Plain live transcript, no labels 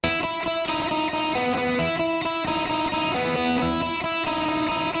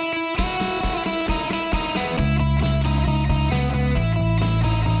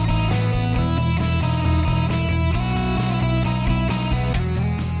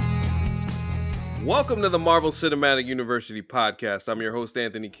Welcome to the Marvel Cinematic University podcast. I'm your host,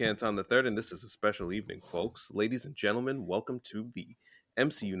 Anthony Canton III, and this is a special evening, folks. Ladies and gentlemen, welcome to the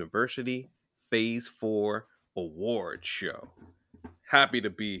MC University Phase 4 Award Show. Happy to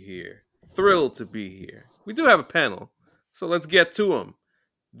be here. Thrilled to be here. We do have a panel, so let's get to them.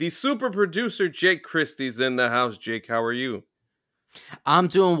 The super producer, Jake Christie's in the house. Jake, how are you? I'm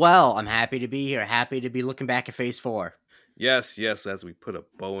doing well. I'm happy to be here. Happy to be looking back at Phase 4. Yes, as we put a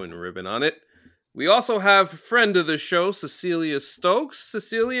bow and ribbon on it. We also have friend of the show, Cecilia Stokes.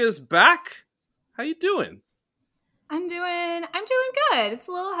 Cecilia's back. How you doing? I'm doing good. It's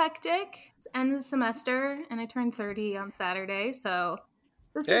a little hectic. It's end of the semester, and I turned 30 on Saturday, so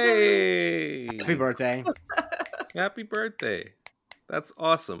this Hey! Happy birthday. Happy birthday. That's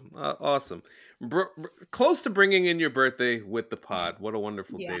awesome. Awesome. Close to bringing in your birthday with the pod. What a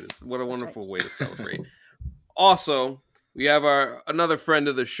wonderful day. What a wonderful way to celebrate. Also, we have another friend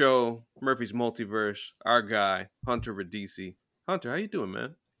of the show, Murphy's Multiverse, our guy, Hunter Radisi. Hunter, how you doing,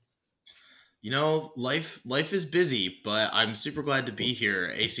 man? You know, life is busy, but I'm super glad to be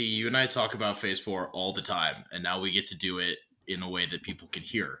here. AC, you and I talk about Phase 4 all the time, and now we get to do it in a way that people can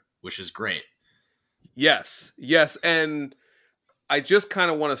hear, which is great. Yes, and I just kind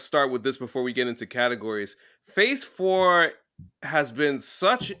of want to start with this before we get into categories. Phase 4 has been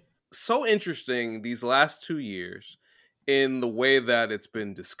so interesting these last 2 years in the way that it's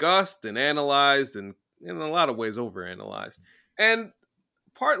been discussed and analyzed, and in a lot of ways overanalyzed. And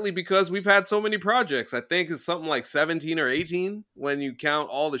partly because we've had so many projects. I think it's something like 17 or 18 when you count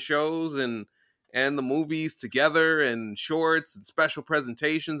all the shows and the movies together and shorts and special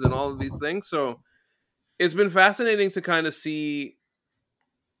presentations and all of these things. So it's been fascinating to kind of see,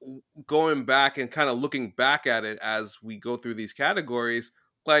 going back and kind of looking back at it as we go through these categories,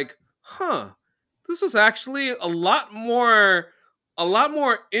 like, this was actually a lot more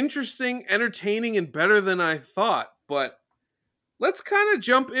interesting, entertaining, and better than I thought. But let's kind of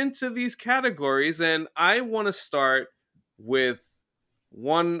jump into these categories, and I want to start with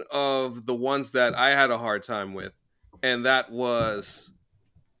one of the ones that I had a hard time with, and that was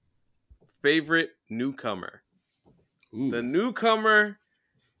favorite newcomer. Ooh. The newcomer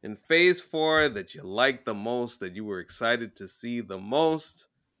in Phase 4 that you liked the most, that you were excited to see the most.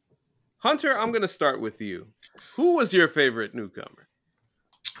 Hunter, I'm going to start with you. Who was your favorite newcomer?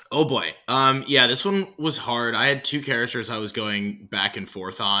 Oh boy. Yeah, this one was hard. I had two characters I was going back and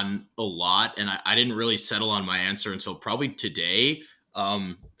forth on a lot, and I didn't really settle on my answer until probably today,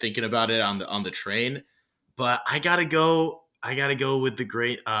 thinking about it on the train. But I gotta go with the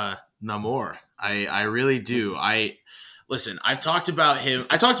great Namor. I really do. Listen, I've talked about him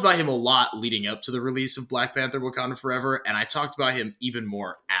a lot leading up to the release of Black Panther Wakanda Forever, and I talked about him even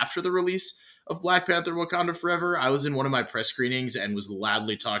more after the release of Black Panther Wakanda Forever. I was in one of my press screenings and was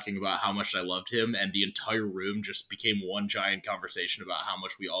loudly talking about how much I loved him, and the entire room just became one giant conversation about how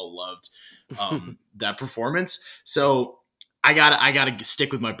much we all loved that performance. So I gotta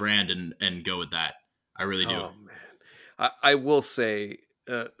stick with my brand and go with that. I really do. Oh man, I will say,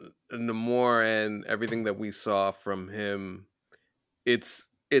 Namor and everything that we saw from him, it's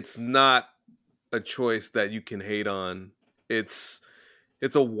not a choice that you can hate on. It's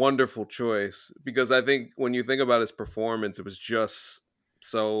a wonderful choice, because I think when you think about his performance, it was just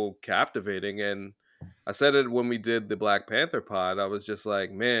so captivating. And I said it when we did the Black Panther pod. I was just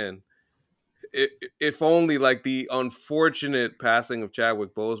like, man, if only, like, the unfortunate passing of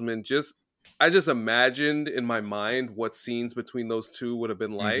Chadwick Boseman, I just imagined in my mind what scenes between those two would have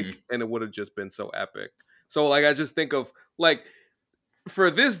been like, and it would have just been so epic. So, like, I just think of, like, for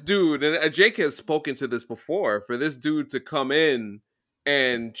this dude, and Jake has spoken to this before, for this dude to come in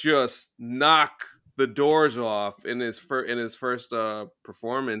and just knock the doors off in his first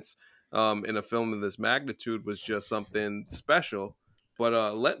performance in a film of this magnitude was just something special.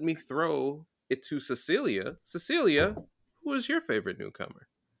 But let me throw it to Cecilia. Cecilia, who is your favorite newcomer?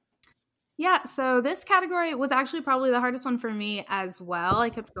 Yeah, so this category was actually probably the hardest one for me as well.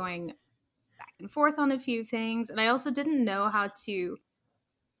 I kept going back and forth on a few things, and I also didn't know how to,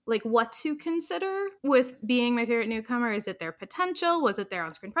 like, what to consider with being my favorite newcomer. Is it their potential? Was it their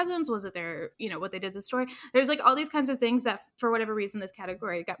on-screen presence? Was it their, what they did the story? There's, like, all these kinds of things that, for whatever reason, this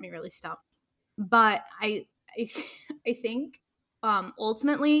category got me really stumped. But I think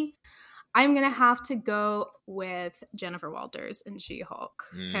ultimately I'm going to have to go with Jennifer Walters in She-Hulk,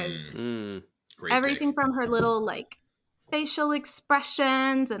 because everything pick. From her little, like, facial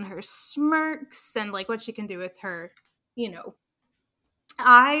expressions and her smirks and, like, what she can do with her,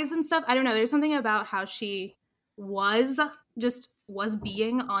 eyes and stuff. I don't know. There's something about how she was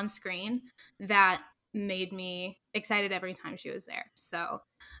being on screen that made me excited every time she was there. So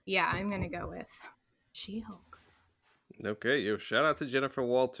yeah, I'm gonna go with She-Hulk. Okay, yo, shout out to Jennifer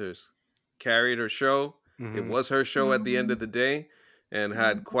Walters. Carried her show. It was her show at the end of the day, and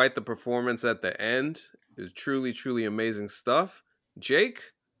had quite the performance at the end. It was truly, truly amazing stuff. Jake,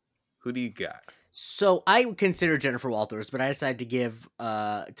 who do you got? So I would consider Jennifer Walters, but I decided to give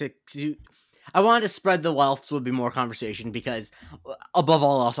to I wanted to spread the wealth so there'll be more conversation because above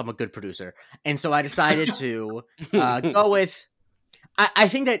all else I'm a good producer. And so I decided to go with I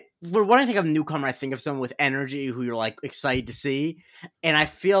think that when I think of a newcomer, I think of someone with energy who you're like excited to see. And I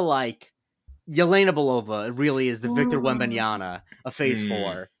feel like Yelena Belova really is the Victor Wembanyama of Phase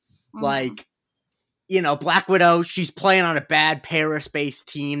 4. Like, you know, Black Widow, she's playing on a bad Paris-based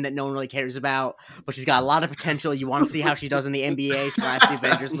team that no one really cares about, but she's got a lot of potential. You want to see how she does in the NBA / the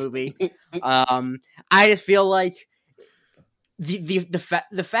Avengers movie. I just feel like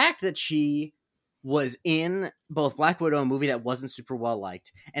the fact that she was in both Black Widow, a movie that wasn't super well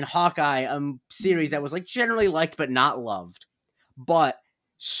liked, and Hawkeye, a series that was like generally liked but not loved, but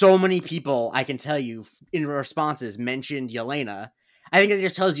so many people, I can tell you, in responses mentioned Yelena. I think it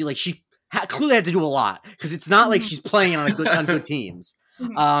just tells you like she clearly had to do a lot because it's not like she's playing on good teams.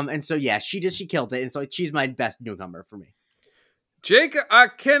 And so yeah, she killed it, and so she's my best newcomer for me. Jake, I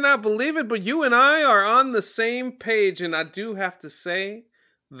cannot believe it, but you and I are on the same page, and I do have to say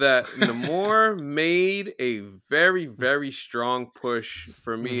that Namor made a very, very strong push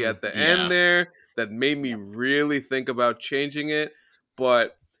for me at the end there that made me really think about changing it.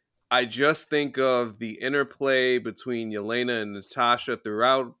 But I just think of the interplay between Yelena and Natasha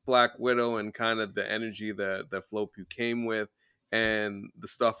throughout Black Widow and kind of the energy that Flo Pugh came with, and the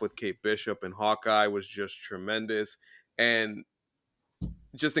stuff with Kate Bishop and Hawkeye was just tremendous and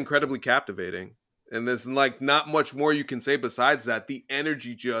just incredibly captivating. And there's like not much more you can say besides that. The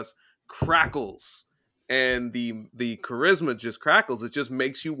energy just crackles and the charisma just crackles. It just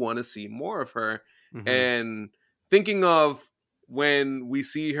makes you want to see more of her. And thinking of when we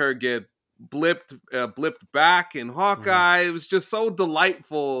see her get blipped back in Hawkeye, it was just so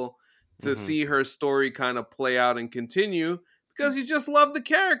delightful to see her story kind of play out and continue because you just love the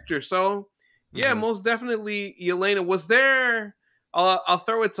character. So yeah, most definitely Yelena. Was there I'll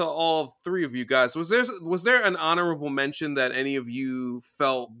throw it to all three of you guys. Was there an honorable mention that any of you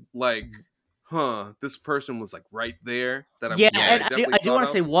felt like, this person was like right there? That and I do want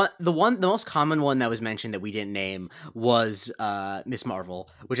to say the most common one that was mentioned that we didn't name was Miss Marvel,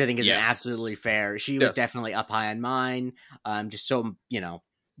 which I think is absolutely fair. She was definitely up high on mine. Just so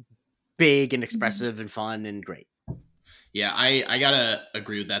big and expressive and fun and great. Yeah, I gotta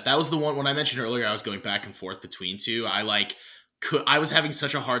agree with that. That was the one when I mentioned earlier. I was going back and forth between two. I was having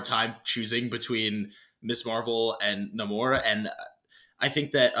such a hard time choosing between Miss Marvel and Namor, and I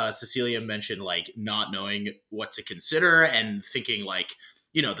think that Cecilia mentioned like not knowing what to consider and thinking like,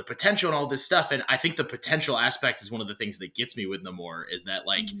 you know, the potential and all this stuff. And I think the potential aspect is one of the things that gets me with Namor is that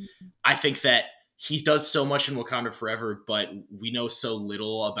like, I think that he does so much in Wakanda Forever, but we know so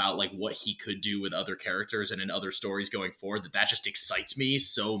little about like what he could do with other characters and in other stories going forward that just excites me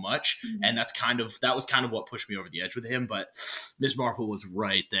so much. And that was kind of what pushed me over the edge with him. But Ms. Marvel was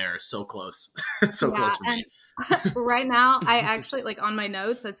right there. So close. So close for me. Right now, I actually like on my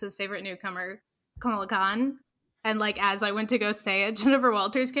notes, it says favorite newcomer, Kamala Khan. And like as I went to go say it, Jennifer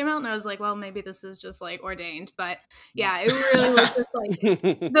Walters came out, and I was like, well, maybe this is just like ordained. But yeah, it really was just like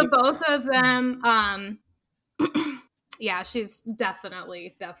the both of them. Yeah, she's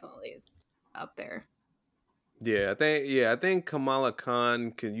definitely up there. Yeah, I think Kamala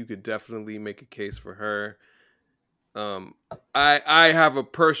Khan you could definitely make a case for her. I have a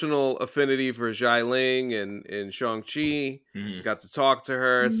personal affinity for Xialing and Shang-Chi. Got to talk to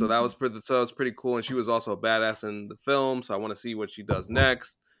her, so that was pretty cool. And she was also a badass in the film, so I want to see what she does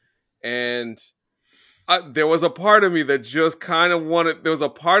next. And there was a part of me that just kind of wanted. There was a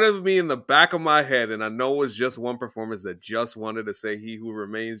part of me in the back of my head, and I know it was just one performance that just wanted to say "He Who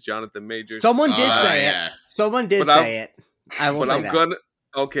Remains," Jonathan Majors. Someone did say it. Someone did say it. I will say that.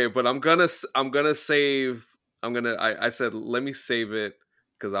 I said, let me save it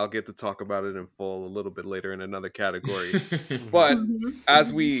because I'll get to talk about it in full a little bit later in another category. But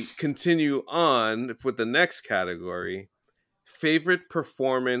as we continue on with the next category, favorite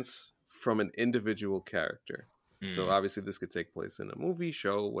performance from an individual character. So obviously this could take place in a movie,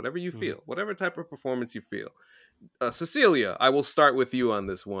 show, whatever you feel, whatever type of performance you feel. Cecilia, I will start with you on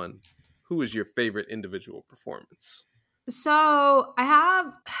this one. Who is your favorite individual performance? So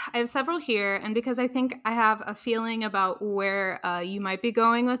I have several here, and because I think I have a feeling about where you might be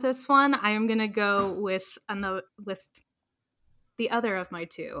going with this one, I am gonna go with the other of my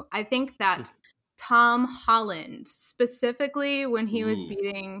two. I think that Tom Holland, specifically when he was Ooh.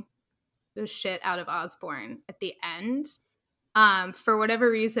 beating the shit out of Osborn at the end. For whatever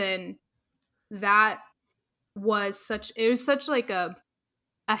reason, that was such like a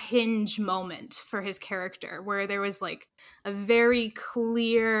hinge moment for his character, where there was like a very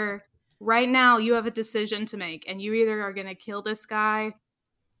clear, right now you have a decision to make and you either are going to kill this guy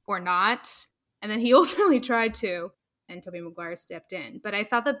or not. And then he ultimately tried to, and Tobey Maguire stepped in. But I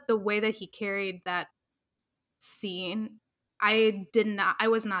thought that the way that he carried that scene, I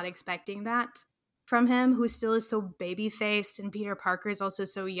was not expecting that from him, who still is so baby faced, and Peter Parker is also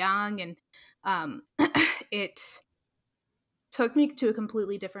so young, and it took me to a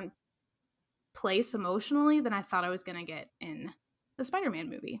completely different place emotionally than I thought I was gonna get in the Spider-Man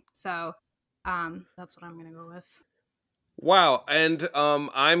movie. So that's what I'm gonna go with. Wow, and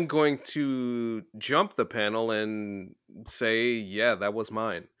I'm going to jump the panel and say, yeah, that was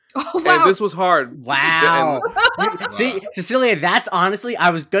mine. Oh, wow. And this was hard. Wow. See, Cecilia, that's honestly, I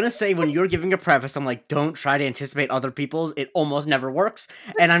was going to say when you were giving a preface, I'm like, don't try to anticipate other people's. It almost never works.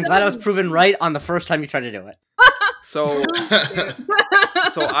 And I'm glad I was proven right on the first time you tried to do it. So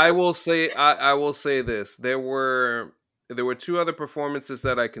I will say, I will say this. There were two other performances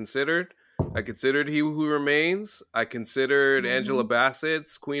that I considered. I considered He Who Remains. I considered Angela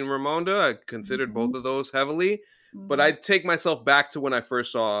Bassett's Queen Ramonda. I considered both of those heavily. But I'd take myself back to when I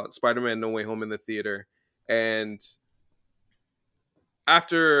first saw Spider-Man No Way Home in the theater. And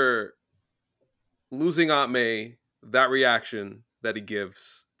after losing Aunt May, that reaction that he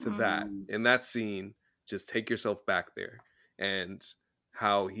gives to that in that scene, just take yourself back there. And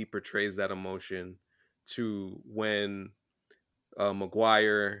how he portrays that emotion to when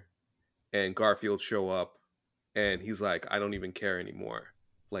Maguire and Garfield show up and he's like, I don't even care anymore.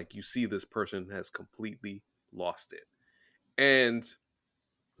 Like, you see this person has completely lost it. And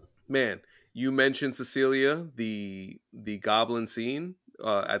man, you mentioned, Cecilia, the goblin scene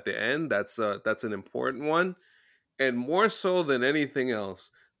at the end. That's an important one. And more so than anything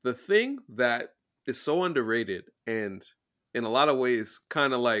else, the thing that is so underrated and in a lot of ways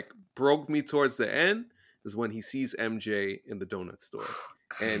kind of like broke me towards the end is when he sees MJ in the donut store.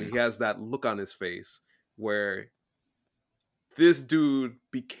 And he has that look on his face where this dude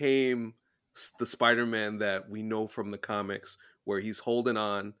became the Spider-Man that we know from the comics, where he's holding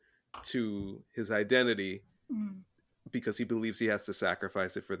on to his identity because he believes he has to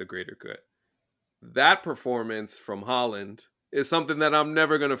sacrifice it for the greater good. That performance from Holland is something that I'm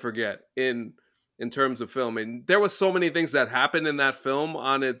never going to forget in terms of film. And there was so many things that happened in that film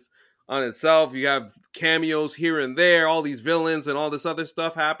on itself. You have cameos here and there, all these villains and all this other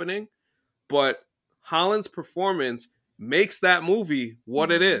stuff happening. But Holland's performance makes that movie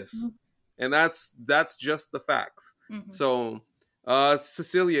what it is. And that's just the facts. So,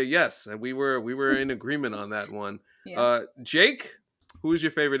 Cecilia, yes, we were in agreement on that one. Yeah. Jake, who is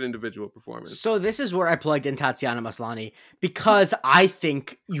your favorite individual performance? So this is where I plugged in Tatiana Maslany, because I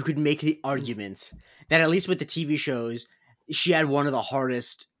think you could make the argument that at least with the TV shows, she had one of the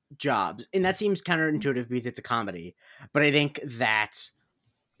hardest jobs. And that seems counterintuitive because it's a comedy. But I think that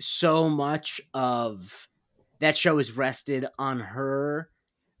so much of that show is rested on her.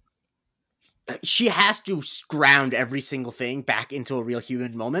 She has to ground every single thing back into a real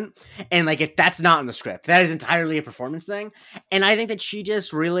human moment. And like, that's not in the script. That is entirely a performance thing. And I think that she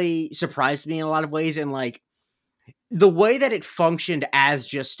just really surprised me in a lot of ways. And like the way that it functioned as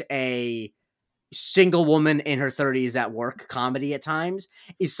just a single woman in her 30s at work comedy at times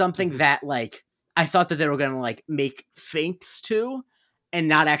is something that like, I thought that they were going to like make feints to and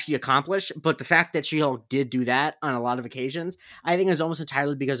not actually accomplish. But the fact that She-Hulk did do that on a lot of occasions, I think is almost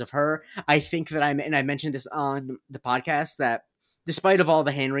entirely because of her. I think that and I mentioned this on the podcast, that despite of all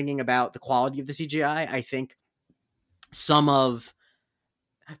the hand-wringing about the quality of the CGI, I think some of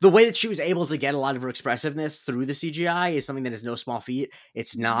the way that she was able to get a lot of her expressiveness through the CGI is something that is no small feat.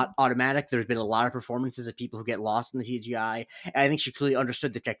 It's not automatic. There's been a lot of performances of people who get lost in the CGI. And I think she clearly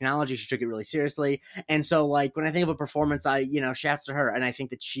understood the technology. She took it really seriously. And so like, when I think of a performance, shouts to her. And I think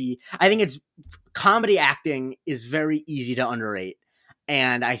that it's comedy acting is very easy to underrate.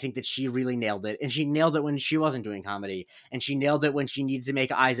 And I think that she really nailed it. And she nailed it when she wasn't doing comedy. And she nailed it when she needed to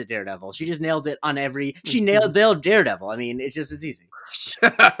make eyes at Daredevil. She just nailed it on she nailed Daredevil. I mean, it's easy.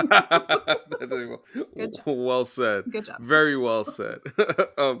 Good job. Well said. Good job. Very well said.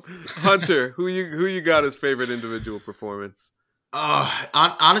 Hunter, who you got as favorite individual performance?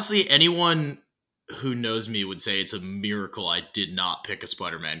 Honestly, anyone who knows me would say it's a miracle I did not pick a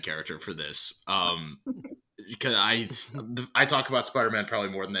Spider-Man character for this. Because I talk about Spider-Man probably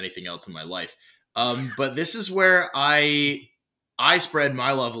more than anything else in my life. But this is where I I spread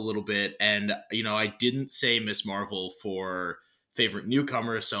my love a little bit, and I didn't say Miss Marvel for favorite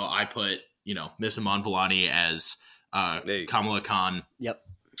newcomer, so I put Miss Iman Vellani as Kamala Khan. Yep.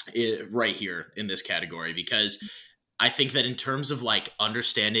 Right here in this category, because I think that in terms of like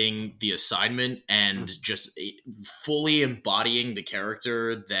understanding the assignment and just fully embodying the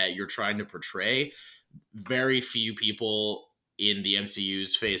character that you're trying to portray, very few people in the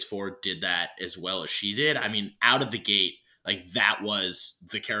MCU's Phase 4 did that as well as she did. I mean, out of the gate, like that was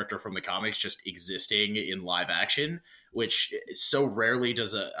the character from the comics just existing in live action, which so rarely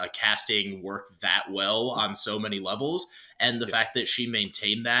does a casting work that well on so many levels. And the fact that she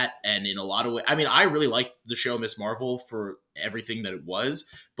maintained that, and in a lot of ways, I mean, I really liked the show Miss Marvel for everything that it was,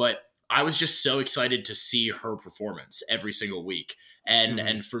 but I was just so excited to see her performance every single week.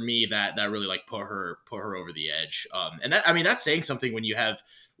 And for me, that really like put her over the edge. And that, I mean, that's saying something when you have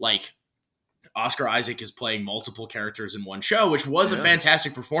like Oscar Isaac is playing multiple characters in one show, which was a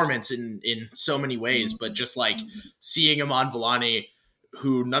fantastic performance in so many ways. But just like seeing Iman Vellani,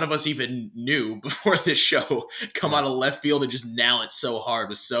 who none of us even knew before this show, come out of left field and just nail it so hard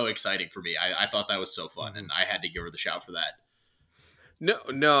was so exciting for me. I thought that was so fun, and I had to give her the shout for that.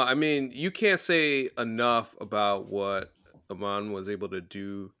 No, I mean, you can't say enough about what Iman was able to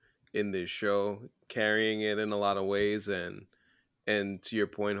do in this show, carrying it in a lot of ways, and to your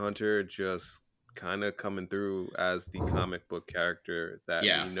point, Hunter, just kind of coming through as the comic book character that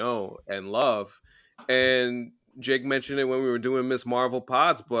we know and love. And Jake mentioned it when we were doing Miss Marvel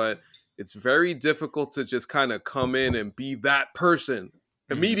pods, but it's very difficult to just kind of come in and be that person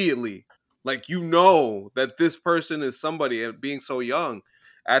immediately. Like, that this person is somebody, and being so young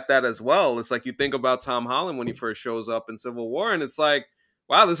at that as well. It's like you think about Tom Holland when he first shows up in Civil War, and it's like,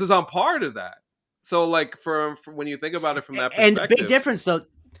 wow, this is on par to that. So, like, for when you think about it from that perspective. And big difference, though,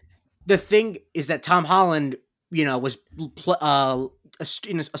 the thing is that Tom Holland, was a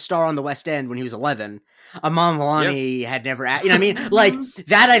star on the West End when he was 11. Iman Vellani had never, I mean, like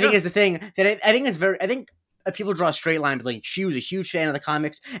that. I think is the thing that I think is I think people draw a straight line, but like she was a huge fan of the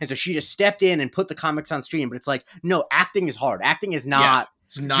comics, and so she just stepped in and put the comics on screen. But it's like, no, acting is hard. Acting is not.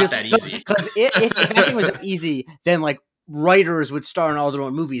 It's not that easy. Because if acting was that easy, then like writers would star in all their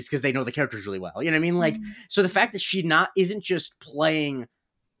own movies because they know the characters really well. You know what I mean? Like, so the fact that she isn't just playing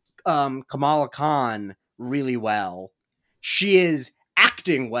Kamala Khan really well, she is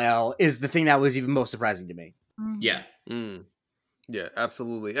acting well, is the thing that was even most surprising to me. Yeah. Yeah,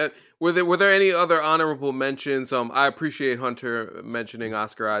 absolutely. Were there any other honorable mentions? I appreciate Hunter mentioning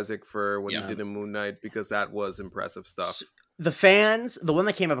Oscar Isaac for what he did in Moon Knight, because that was impressive stuff. The fans, the one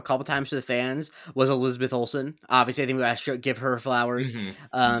that came up a couple times to the fans was Elizabeth Olsen. Obviously, I think we got to give her flowers.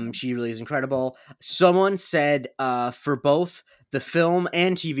 She really is incredible. Someone said for both the film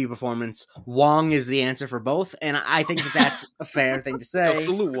and TV performance, Wong is the answer for both, and I think that's a fair thing to say. Yo,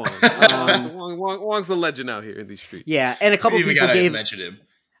 salute Wong. Wong's a legend out here in these streets. Yeah, and a couple people mention him.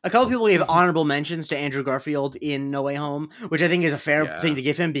 A couple people gave honorable mentions to Andrew Garfield in No Way Home, which I think is a fair thing to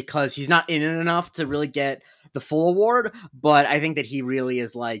give him because he's not in it enough to really get the full award. But I think that he really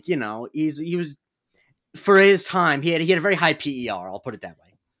is like, he was, for his time, he had a very high PER. I'll put it that way.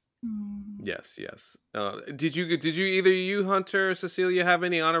 Yes. Did you either you, Hunter, or Cecilia, have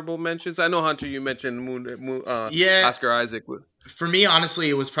any honorable mentions? I know, Hunter, you mentioned Oscar Isaac. For me, honestly,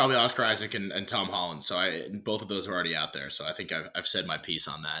 it was probably Oscar Isaac and Tom Holland. So both of those are already out there. So I think I've said my piece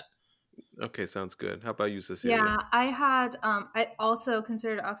on that. Okay, sounds good. How about you, Cecilia? Yeah, I had I also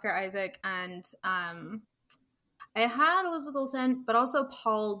considered Oscar Isaac, and I had Elizabeth Olsen, but also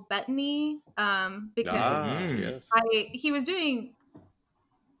Paul Bettany, because he was doing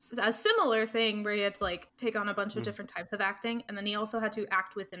a similar thing where he had to like take on a bunch of different types of acting, and then he also had to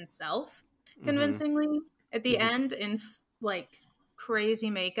act with himself convincingly at the end in like crazy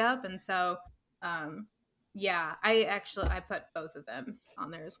makeup. And so I put both of them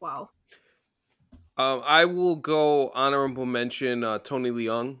on there as well. I will go honorable mention Tony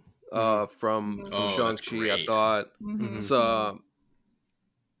Leung from Shang-Chi. I thought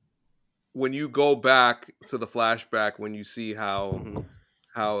when you go back to the flashback, when you see how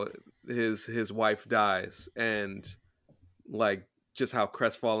his wife dies, and like just how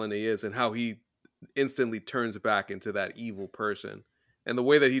crestfallen he is, and how he instantly turns back into that evil person, and the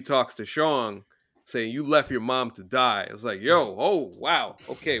way that he talks to Shang, saying, "You left your mom to die." It's like, yo, oh wow,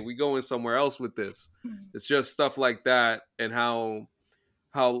 okay, we going somewhere else with this. It's just stuff like that, and how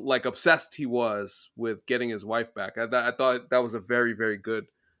like obsessed he was with getting his wife back. I thought that was a very, very good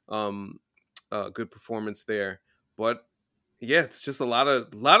good performance there. But yeah, it's just a lot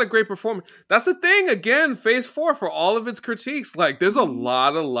of great performance. That's the thing. Again, Phase 4, for all of its critiques, like there's a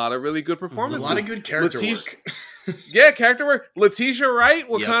lot of really good performances. A lot of good character work. Yeah, character work. Letitia Wright,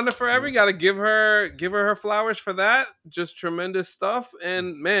 Yep. Wakanda Forever. You got to give her flowers for that. Just tremendous stuff.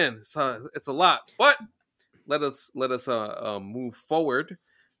 And man, it's a lot. But let us move forward,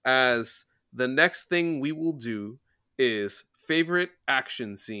 as the next thing we will do is favorite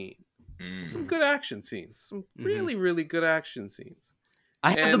action scene. Some good action scenes. Some really, really good action scenes.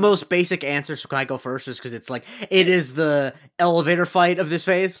 I have the most basic answer, so can I go first? Just because it is the elevator fight of this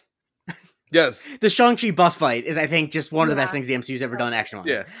phase. Yes. The Shang-Chi bus fight is, I think, just one of the best things the MCU's ever done action-wise.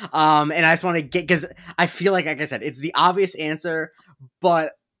 Yeah. And I just want to get, because I feel like I said, it's the obvious answer,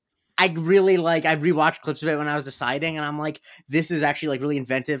 but I really I rewatched clips of it when I was deciding, and I'm like, this is actually really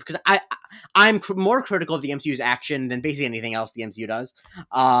inventive, because I'm more critical of the MCU's action than basically anything else the MCU does.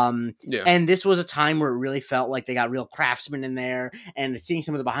 And this was a time where it really felt like they got real craftsmen in there, and seeing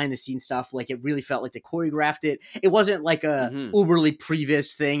some of the behind the scenes stuff, it really felt like they choreographed it. It wasn't like a uberly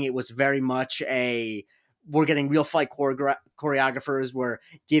previous thing. It was very much we're getting real fight choreographers. We're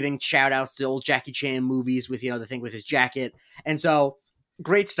giving shout outs to old Jackie Chan movies with, the thing with his jacket. And so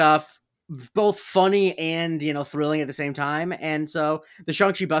great stuff, both funny and, thrilling at the same time. And so the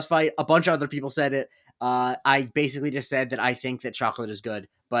Shang-Chi bus fight, a bunch of other people said it. I basically just said that I think that chocolate is good,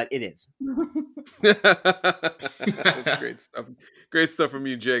 but it is. That's great stuff. Great stuff from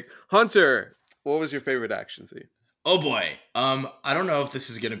you, Jake. Hunter, what was your favorite action scene? Oh boy. I don't know if this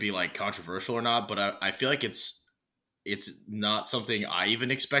is going to be controversial or not, but I feel like it's not something I even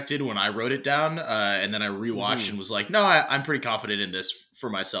expected when I wrote it down. And then I rewatched and was like, no, I'm pretty confident in this for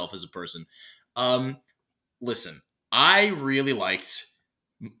myself as a person. Listen, I really liked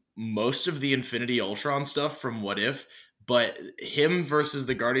most of the Infinity Ultron stuff from What If, but him versus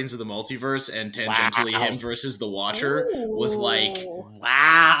the Guardians of the Multiverse and tangentially him versus the Watcher was really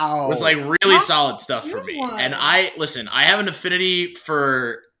solid stuff for me. And I have an affinity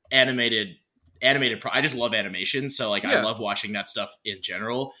for animated. I just love animation, so I love watching that stuff in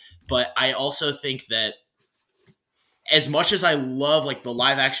general. But I also think that as much as I love the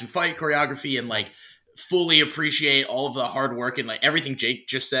live action fight choreography and fully appreciate all of the hard work and everything Jake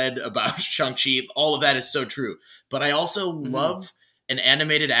just said about Shang-Chi, all of that is so true. But I also love an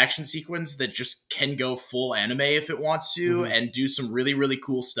animated action sequence that just can go full anime if it wants to and do some really, really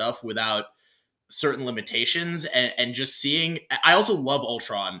cool stuff without certain limitations. And just seeing, I also love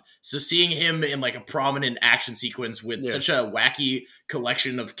Ultron, so seeing him in a prominent action sequence with such a wacky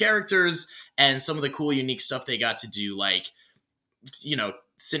collection of characters and some of the cool unique stuff they got to do,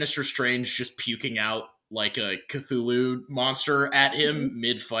 Sinister Strange just puking out a Cthulhu monster at him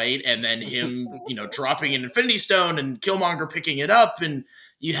mid-fight, and then him dropping an Infinity Stone and Killmonger picking it up, and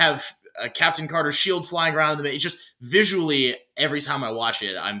you have Captain Carter's shield flying around in the. It's just visually, every time I watch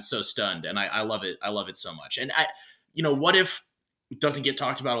it, I'm so stunned, and I love it. I love it so much. And What If doesn't get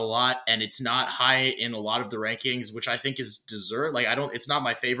talked about a lot, and it's not high in a lot of the rankings, which I think is deserved. It's not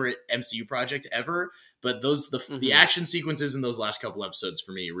my favorite MCU project ever, but the action sequences in those last couple episodes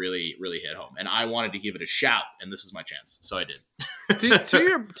for me really, really hit home, and I wanted to give it a shout, and this is my chance, so I did.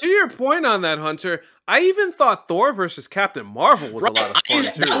 to your point on that, Hunter, I even thought Thor versus Captain Marvel was a lot of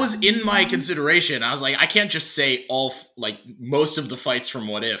fun too. That was in my consideration. I was like, I can't just say most of the fights from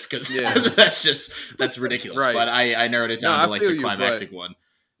What If, because that's ridiculous. Right. But I narrowed it down to the climactic one.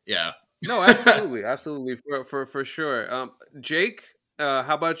 Yeah. No, absolutely, for sure. Jake,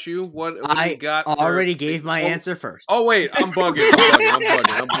 how about you? What you got? I already gave my answer first. Oh wait, I'm bugging.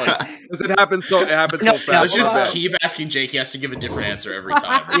 Because it happens so fast. Let's just keep asking Jake. He has to give a different answer every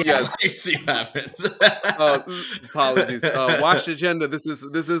time. Yes, see what happens. Apologies. Watched agenda. This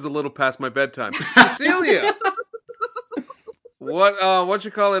is a little past my bedtime. Cecilia, what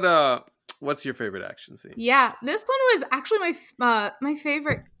you call it? What's your favorite action scene? Yeah, this one was actually my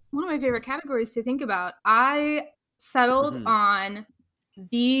favorite. One of my favorite categories to think about. I settled on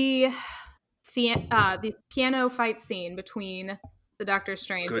the piano fight scene between the Doctor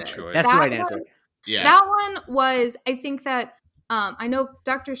Strange. Good choice. That's the right answer. Yeah, that one was. I think that I know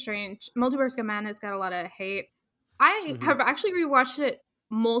Doctor Strange, Multiverse of Madness got a lot of hate. I have actually rewatched it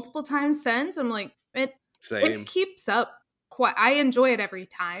multiple times since. I'm like, it keeps up. I enjoy it every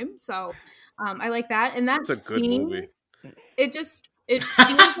time, so I like that. And that's a good movie. It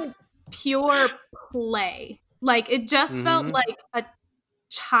feels like pure play. It just felt like a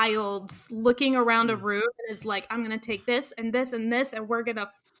child looking around a room and is like, I'm going to take this and this and this, and we're going to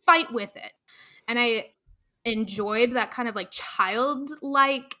fight with it. And I enjoyed that kind of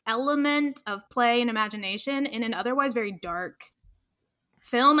childlike element of play and imagination in an otherwise very dark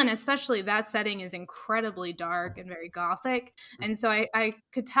film. And especially that setting is incredibly dark and very gothic. And so I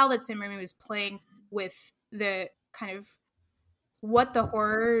could tell that Sam Raimi was playing with the kind of what the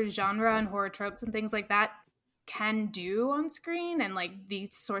horror genre and horror tropes and things like that can do on screen and like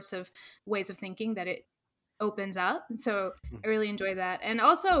these sorts of ways of thinking that it opens up. So I really enjoyed that. And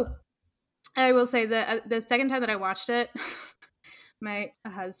also, I will say that the second time that I watched it, my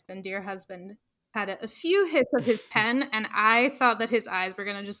dear husband, had a few hits of his pen, and I thought that his eyes were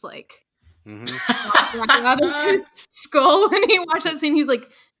gonna just like out of his skull when he watched that scene. He was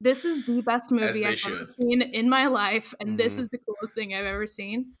like, "This is the best movie I've ever seen in my life, and this is the coolest thing I've ever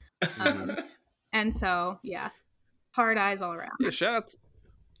seen." And so, yeah, hard eyes all around. Yeah, shout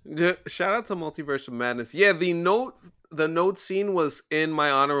out to Multiverse of Madness. Yeah, the note scene was in my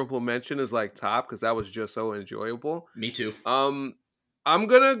honorable mention as like top because that was just so enjoyable. Me too. I'm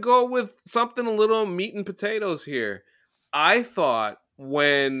gonna go with something a little meat and potatoes here. I thought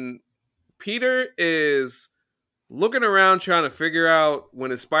when Peter is looking around trying to figure out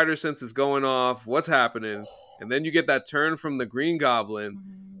when his spider sense is going off, what's happening, and then you get that turn from the Green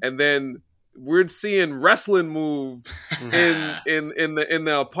Goblin, and then we're seeing wrestling moves in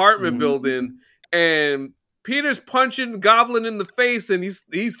the apartment building, and Peter's punching Goblin in the face, and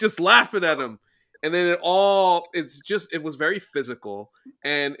he's just laughing at him. And then it was very physical,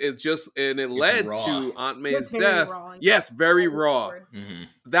 and it led raw. to Aunt May's death. Raw. Yes, very raw. Mm-hmm.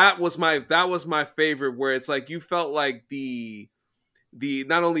 That was my favorite, where it's like you felt like the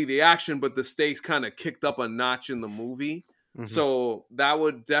not only the action but the stakes kind of kicked up a notch in the movie. Mm-hmm. So that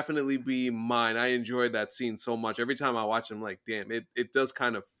would definitely be mine. I enjoyed that scene so much. Every time I watch it, I'm like, damn, it does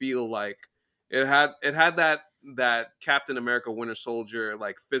kind of feel like it had that Captain America Winter Soldier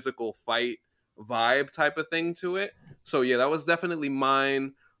like physical fight vibe type of thing to it. So yeah, that was definitely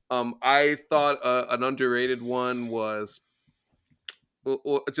mine. I thought an underrated one was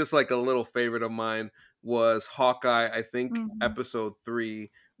just like a little favorite of mine was Hawkeye. I think episode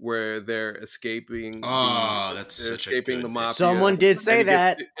 3 where they're escaping. The mafia. Someone did say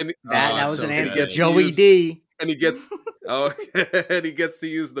that. That was an answer. Joey D. And he gets and he gets to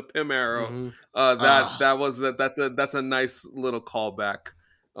use the Pym arrow. That's a nice little callback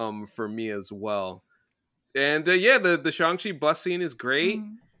for me as well. And the Shang-Chi bus scene is great.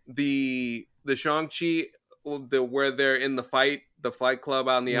 The Shang-Chi where they're in the fight club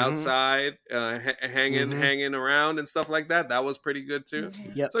on the outside, hanging around and stuff like that. That was pretty good too.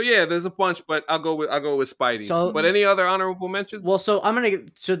 Yep. So yeah, there's a bunch, but I'll go with Spidey. So, but any other honorable mentions? Well, so I'm gonna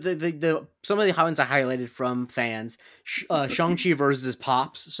the some of the ones I highlighted from fans. Shang-Chi versus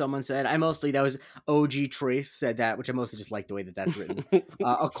Pops. Someone said that was OG Trace said that, which I mostly just like the way that's written.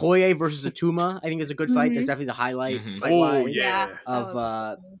 Okoye versus Atuma, I think is a good fight. That's definitely the highlight.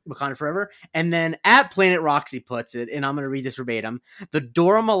 Of Wakanda Forever. And then at Planet Roxy puts it, and I'm going to read this verbatim, the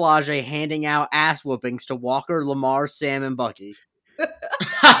Dora Milaje handing out ass whoopings to Walker, Lamar, Sam, and Bucky.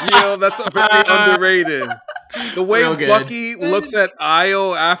 That's very underrated. The way Bucky looks at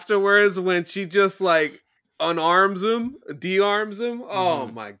Io afterwards when she just like unarms him, de-arms him. Oh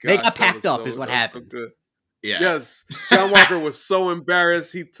my god. They got packed up is what happened. Yeah. Yes. John Walker was so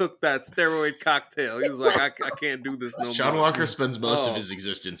embarrassed he took that steroid cocktail. He was like, I can't do this no more. John Walker spends most of his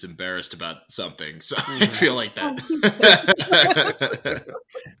existence embarrassed about something, so I feel like that.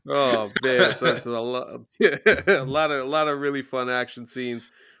 Oh man, so it's a lot of really fun action scenes.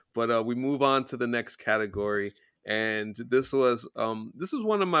 But we move on to the next category, and this is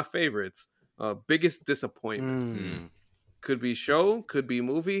one of my favorites. Biggest disappointment. Could be show, could be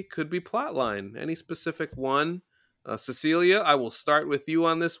movie, could be plotline. Any specific one? Cecilia, I will start with you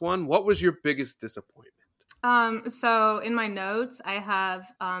on this one. What was your biggest disappointment? So in my notes, I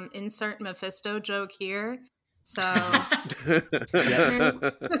have insert Mephisto joke here. So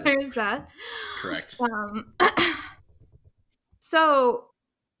there's that. Correct. So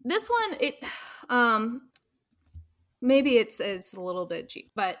this one, maybe it's a little bit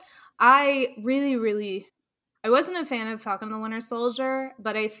cheap, but I really I wasn't a fan of Falcon and the Winter Soldier,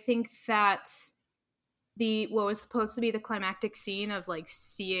 but I think that what was supposed to be the climactic scene of like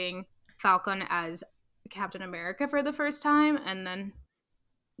seeing Falcon as Captain America for the first time, and then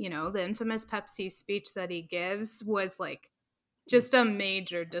the infamous Pepsi speech that he gives was like just a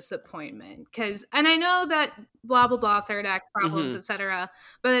major disappointment. And I know that blah blah blah, third act problems, etc.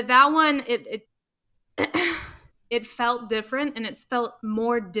 But that one, it felt different, and it felt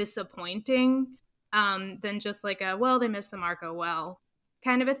more disappointing. Than just like they missed the mark, oh well,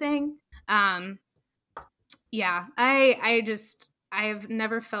 kind of a thing. I have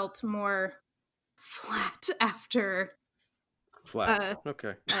never felt more flat after.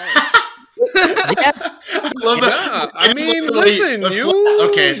 Okay. I love that. I mean, listen,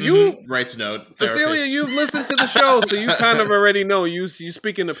 you writes note. Cecilia, you've listened to the show, so you kind of already know. You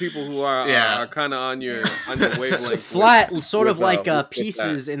speaking to people who are kind of on your wavelength. Flat, sort of like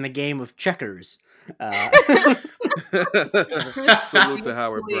pieces in the game of checkers. Salute to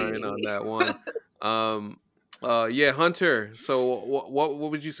Howard Bryan on that one. Yeah, Hunter. So what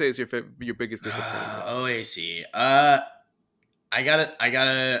would you say is your biggest disappointment? OAC. I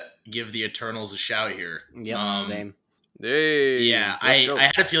gotta give the Eternals a shout here. Yep, same. Hey, yeah,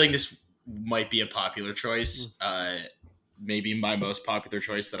 I had a feeling this might be a popular choice. Maybe my most popular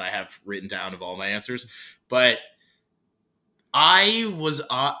choice that I have written down of all my answers. But I was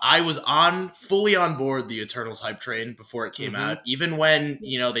fully on board the Eternals hype train before it came out. Even when,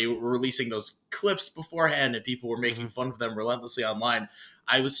 they were releasing those clips beforehand and people were making fun of them relentlessly online,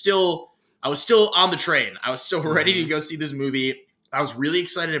 I was still on the train. I was still ready to go see this movie. I was really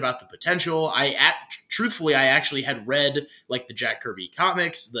excited about the potential. Truthfully, I actually had read like the Jack Kirby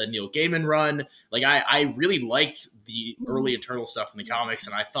comics, the Neil Gaiman run. Like I really liked the early Eternal stuff in the comics,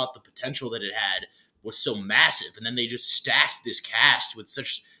 and I thought the potential that it had was so massive. And then they just stacked this cast with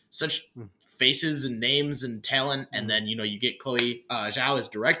such faces and names and talent. And then, you get Chloe Zhao as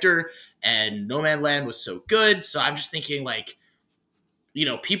director, and Nomadland was so good. So I'm just thinking like,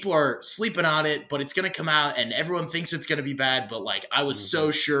 people are sleeping on it, but it's going to come out and everyone thinks it's going to be bad. But like, I was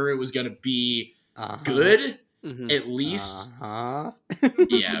so sure it was going to be good, at least. Yeah.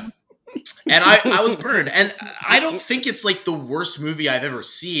 And I was burned. And I don't think it's like the worst movie I've ever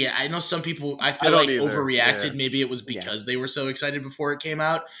seen. I know some people, I feel like overreacted. Yeah. Maybe it was because they were so excited before it came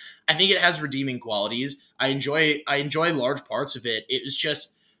out. I think it has redeeming qualities. I enjoy large parts of it. It was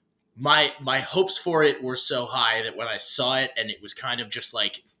just, my hopes for it were so high that when I saw it and it was kind of just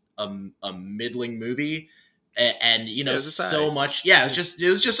like a middling movie and so much. Yeah, it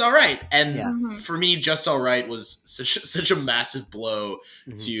was just all right. And for me, just all right was such a massive blow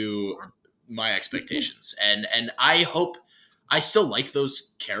to my expectations. And I hope I still like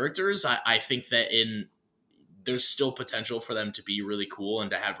those characters. I think that there's still potential for them to be really cool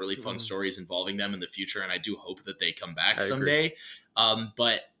and to have really fun stories involving them in the future. And I do hope that they come back someday.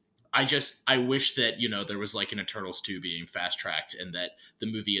 But I wish that, there was like an Eternals 2 being fast tracked and that the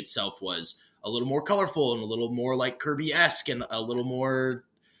movie itself was a little more colorful and a little more like Kirby-esque and a little more,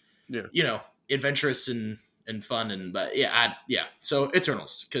 adventurous and fun. But so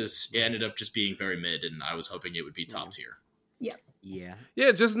Eternals, because it ended up just being very mid and I was hoping it would be top tier. Yeah.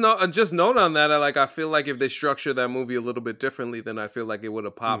 Just note on that. I feel like if they structure that movie a little bit differently, then I feel like it would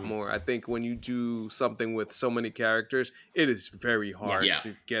have popped more. I think when you do something with so many characters, it is very hard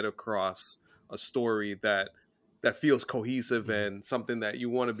to get across a story that feels cohesive and something that you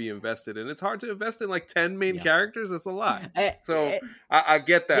want to be invested in. It's hard to invest in like 10 main characters. It's a lot. So I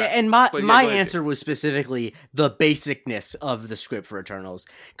get that. Yeah, and my answer was specifically the basicness of the script for Eternals.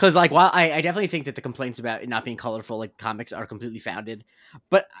 Because like, while I definitely think that the complaints about it not being colorful like comics are completely founded.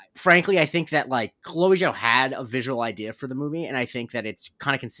 But frankly, I think that like Chloe Zhao had a visual idea for the movie, and I think that it's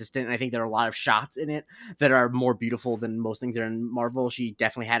kind of consistent. And I think there are a lot of shots in it that are more beautiful than most things that are in Marvel. She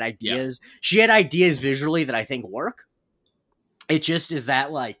definitely had ideas. Yeah. She had ideas visually that I think work. It just is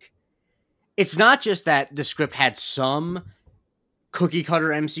that like, it's not just that the script had some cookie cutter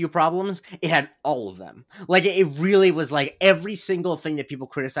MCU problems, it had all of them. Like it really was like every single thing that people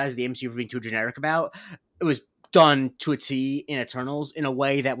criticized the MCU for being too generic about, it was done to a T in Eternals in a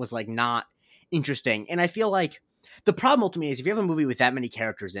way that was like not interesting. And I feel like the problem ultimately is if you have a movie with that many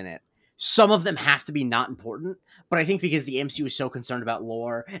characters in it, some of them have to be not important, but I think because the MCU is so concerned about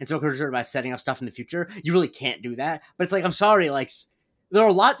lore and so concerned about setting up stuff in the future, you really can't do that. But it's like, I'm sorry, like there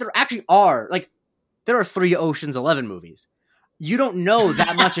are 3 Ocean's 11 movies. You don't know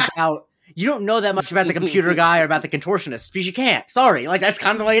that much about the computer guy or about the contortionist because you can't. Sorry, like that's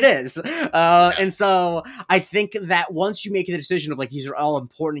kind of the way it is. And so I think that once you make the decision of like these are all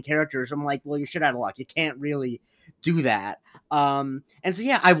important characters, I'm like, well, you're shit out of luck. You can't really do that. And so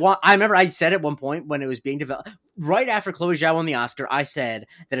yeah, I remember I said at one point when it was being developed, right after Chloe Zhao won the Oscar, I said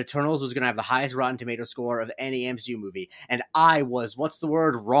that Eternals was going to have the highest Rotten Tomato score of any MCU movie, and I was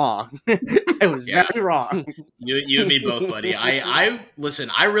wrong. I was very wrong. You and me both, buddy. I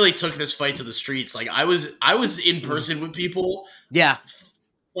listen. I really took this fight to the streets. Like I was in person with people. Yeah.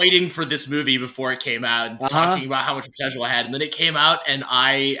 Fighting for this movie before it came out and talking about how much potential I had. And then it came out and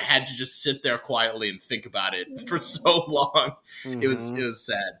I had to just sit there quietly and think about it for so long. It was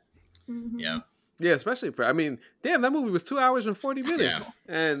sad. Yeah. Yeah, especially damn, that movie was 2 hours and 40 minutes. Yeah.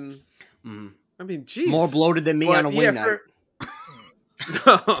 And I mean, geez. More bloated than me on a wing night.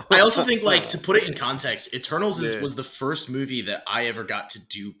 I also think, like, to put it in context, Eternals was the first movie that I ever got to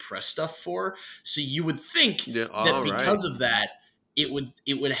do press stuff for. So you would think that because of that,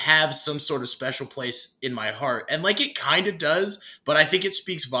 it would have some sort of special place in my heart. And like it kind of does, but I think it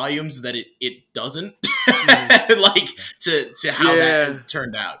speaks volumes that it doesn't like to how that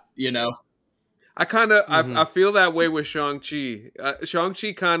turned out, you know? I feel that way with Shang-Chi.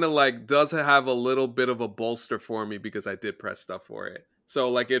 Shang-Chi kind of like does have a little bit of a bolster for me because I did press stuff for it. So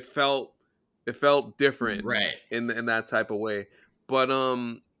like it felt different Right. in that type of way. But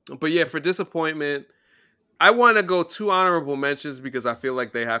yeah, for disappointment, I want to go 2 honorable mentions because I feel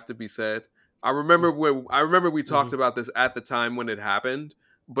like they have to be said. I remember we talked about this at the time when it happened,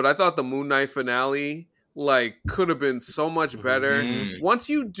 but I thought the Moon Knight finale like could have been so much better. Once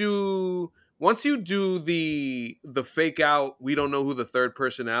you do the fake out, we don't know who the third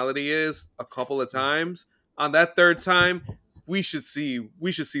personality is a couple of times. On that third time, we should see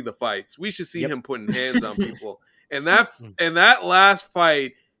the fights. We should see him putting hands on people. And that last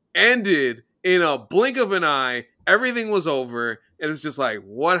fight ended in a blink of an eye. Everything was over. And it's just like,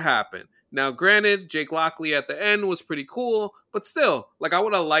 what happened? Now, granted, Jake Lockley at the end was pretty cool, but still, like I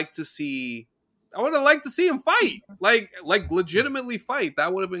would have liked to see him fight, like legitimately fight.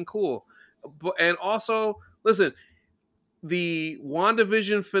 That would have been cool. But and also, listen, the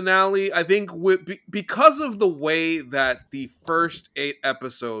WandaVision finale, I think, because of the way that the first 8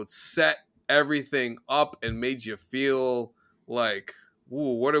 episodes set everything up and made you feel like,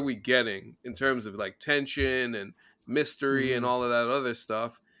 ooh, what are we getting in terms of like tension and mystery and all of that other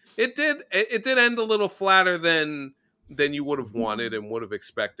stuff? It did end a little flatter than you would have wanted and would have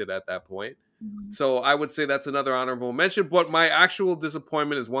expected at that point. So I would say that's another honorable mention. But my actual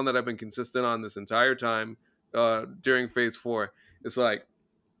disappointment is one that I've been consistent on this entire time during Phase 4. It's like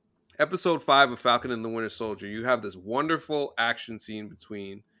Episode 5 of Falcon and the Winter Soldier. You have this wonderful action scene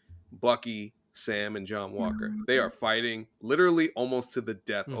between Bucky, Sam, and John Walker. They are fighting literally almost to the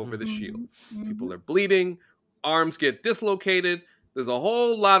death over the shield. People are bleeding. Arms get dislocated. There's a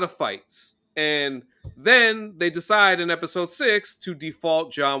whole lot of fights. And then they decide in Episode 6 to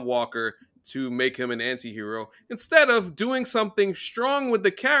default John Walker to make him an anti-hero. Instead of doing something strong with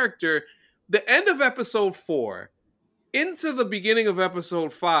the character, the end of Episode 4 into the beginning of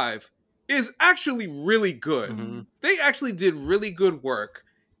Episode 5 is actually really good. They actually did really good work.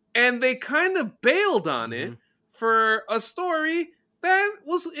 And they kind of bailed on it for a story that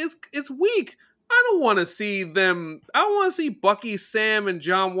it's weak. I don't want to see Bucky, Sam, and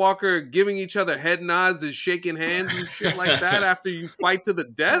John Walker giving each other head nods and shaking hands and shit like that after you fight to the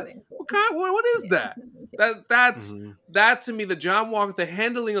death. What is that? That to me, the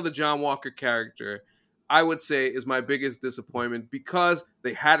handling of the John Walker character, I would say, is my biggest disappointment because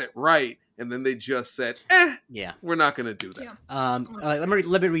they had it right and then they just said, we're not going to do that.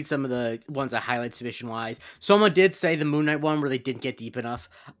 Let me read some of the ones I highlight submission wise. Someone did say the Moon Knight one where they didn't get deep enough.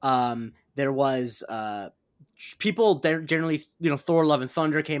 There was people generally, Thor: Love and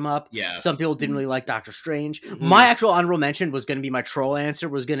Thunder came up. Yeah. Some people didn't really like Doctor Strange. My actual honorable mention was going to be my troll answer.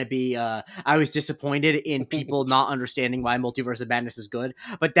 Was going to be I was disappointed in people not understanding why Multiverse of Madness is good,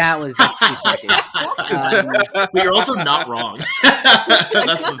 but that's too stupid. But you're also not wrong.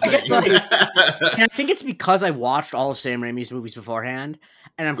 That's the thing. And I think it's because I watched all of Sam Raimi's movies beforehand.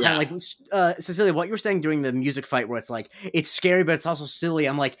 And I'm kind of like, Cecilia, what you were saying during the music fight where it's like, it's scary, but it's also silly.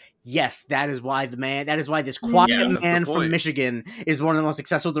 I'm like, yes, that is why this quiet man from Michigan is one of the most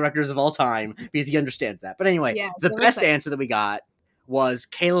successful directors of all time, because he understands that. But anyway, the best answer that we got was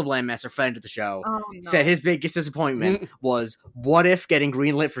Caleb Landmaster, friend of the show, said his biggest disappointment was What If getting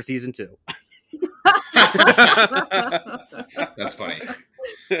greenlit for season 2. That's funny.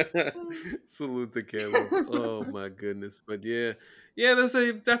 Salute to Caleb. Oh my goodness. But yeah, there's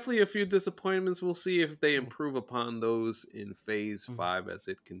definitely a few disappointments. We'll see if they improve upon those in Phase 5 as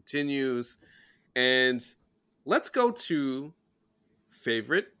it continues. And let's go to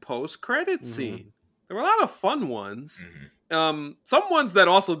favorite post-credit scene. There were a lot of fun ones. Some ones that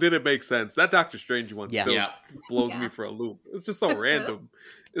also didn't make sense. That Doctor Strange one still blows me for a loop. It's just so random.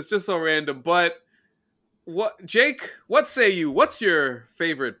 But Jake, what say you? What's your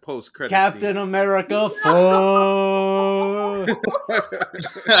favorite post-credit Captain scene? America 4.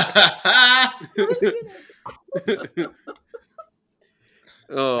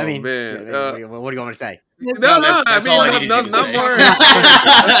 Oh, I mean, man. what do you want me to say? That's all I needed you to say. more.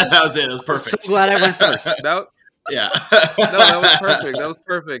 That was it. That was perfect. So glad I went first. That was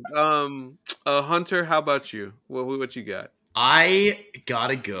perfect. Hunter, how about you? What you got? I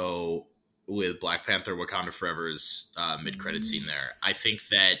gotta go with Black Panther: Wakanda Forever's mid-credit scene there. I think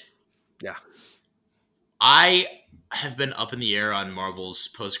that I have been up in the air on Marvel's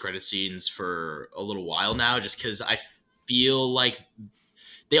post-credit scenes for a little while now, just because I feel like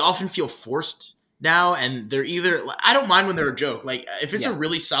they often feel forced now, and they're either, I don't mind when they're a joke. Like, if it's a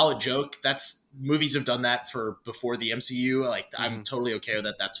really solid joke, movies have done that before the MCU. Like, I'm totally okay with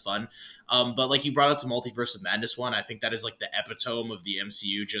that. That's fun. But like you brought up the Multiverse of Madness one, I think that is like the epitome of the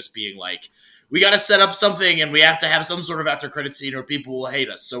MCU just being like, we got to set up something and we have to have some sort of after credit scene or people will hate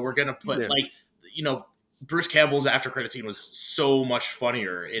us. So we're going to put Bruce Campbell's after credit scene was so much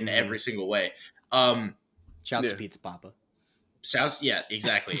funnier in every single way. Shouts to Pizza Papa. Shouts, yeah,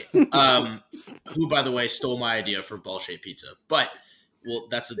 exactly. Who, by the way, stole my idea for ball-shaped pizza. But, well,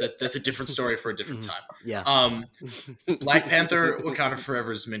 that's a different story for a different time. Yeah. Black Panther Wakanda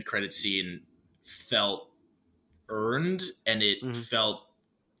Forever's mid-credit scene felt earned, and it felt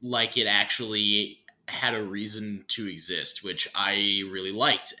like it actually had a reason to exist, which I really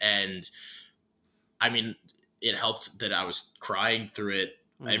liked. And I mean, it helped that I was crying through it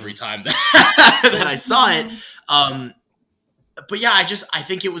every time that I saw it. But yeah, I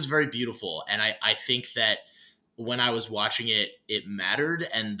think it was very beautiful. And I think that when I was watching it, it mattered.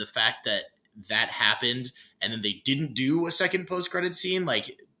 And the fact that happened and then they didn't do a second post-credit scene,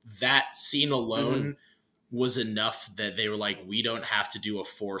 like that scene alone was enough that they were like, we don't have to do a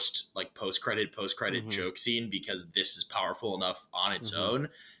forced like post-credit joke scene because this is powerful enough on its own.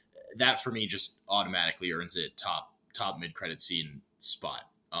 That for me just automatically earns it top mid-credit scene spot.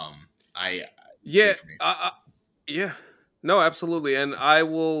 Yeah. No, absolutely. And I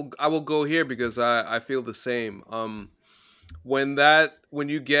will go here because I feel the same. When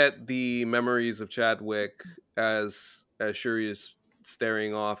you get the memories of Chadwick as Shuri is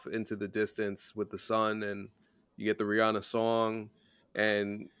staring off into the distance with the sun, and you get the Rihanna song,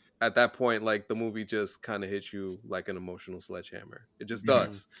 and at that point, like, the movie just kind of hits you like an emotional sledgehammer. It just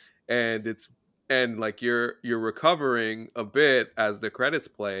does. And like you're recovering a bit as the credits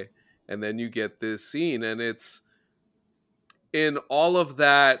play, and then you get this scene, and it's in all of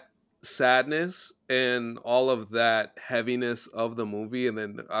that sadness and all of that heaviness of the movie, and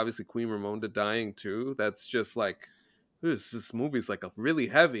then obviously Queen Ramonda dying too. That's just like, this movie's like a really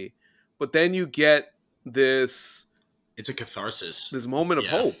heavy, but then you get this. It's a catharsis. This moment of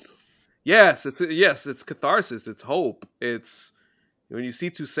hope. Yes, it's catharsis. It's hope. It's when you see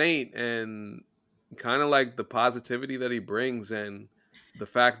Toussaint and kind of like the positivity that he brings, and the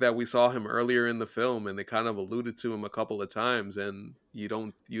fact that we saw him earlier in the film and they kind of alluded to him a couple of times, and you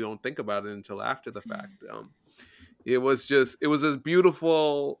don't think about it until after the fact. It was as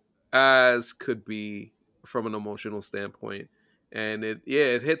beautiful as could be from an emotional standpoint, and it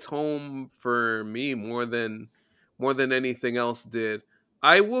hits home for me more than anything else did.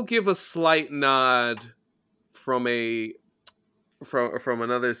 I will give a slight nod from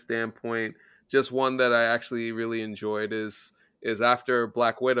another standpoint. Just one that I actually really enjoyed is after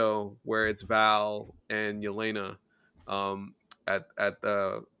Black Widow, where it's Val and Yelena at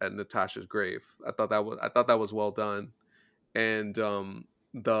Natasha's grave. I thought that was well done, and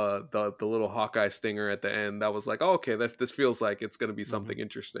the little Hawkeye stinger at the end, that was like, oh, okay, this feels like it's going to be something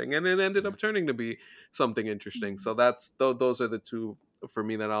interesting, and it ended up turning to be something interesting. So those are the two for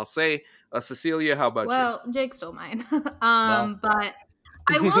me that I'll say. Cecilia, how about you? Well, Jake stole mine, but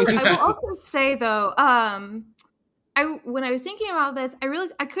I will also say though, when I was thinking about this, I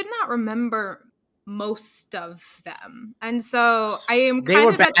realized I could not remember most of them, and so I am. They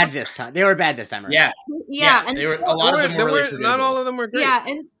were bad this time. They were bad this time. Right? Yeah, and they were. A lot of them were really forgettable. Not all of them were great. Yeah,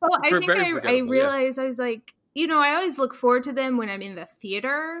 and so I think I realized I was like, I always look forward to them when I'm in the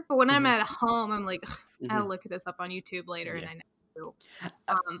theater, but when I'm at home, I'm like, I'll look this up on YouTube later, and I never do.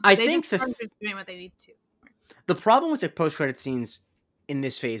 I think they're doing what they need to. The problem with the post-credit scenes in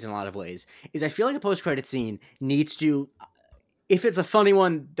this phase, in a lot of ways, is I feel like a post-credit scene needs to, if it's a funny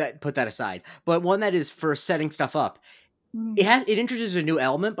one, put that aside, but one that is for setting stuff up, it introduces a new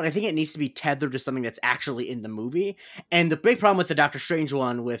element, but I think it needs to be tethered to something that's actually in the movie. And the big problem with the Doctor Strange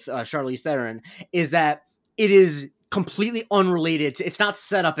one with Charlize Theron is that it is completely unrelated. It's not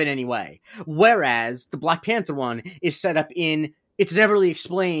set up in any way. Whereas the Black Panther one is set up in, it's never really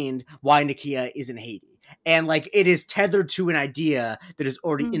explained why Nakia is in Haiti. And like, it is tethered to an idea that is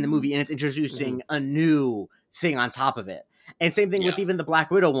already in the movie, and it's introducing a new thing on top of it. And same thing with even the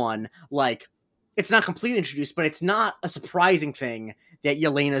Black Widow one. Like, it's not completely introduced, but it's not a surprising thing that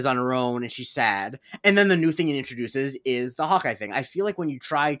Yelena's on her own and she's sad. And then the new thing it introduces is the Hawkeye thing. I feel like when you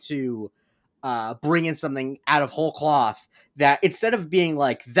try to bring in something out of whole cloth, that instead of being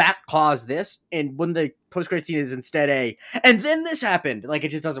like, that caused this, and when the post-credit scene is instead and then this happened, like, it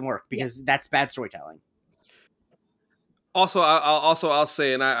just doesn't work because that's bad storytelling. Also, I'll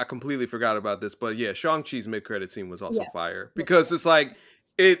say, and I completely forgot about this, but yeah, Shang-Chi's mid-credit scene was also fire, because it's like,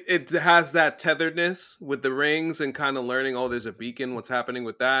 it has that tetheredness with the rings and kind of learning, oh, there's a beacon, what's happening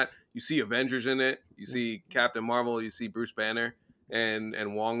with that. You see Avengers in it, you see Captain Marvel, you see Bruce Banner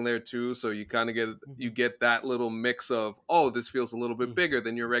and Wong there too, so you kind of get that little mix of, oh, this feels a little bit bigger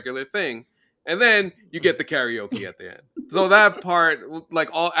than your regular thing, and then you get the karaoke at the end. So that part, like,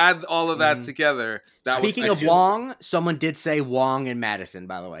 add all of that together. Speaking of Wong, someone did say Wong and Madison,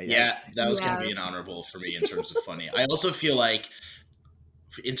 by the way. Yeah, that was going to be an honorable for me in terms of funny. I also feel like,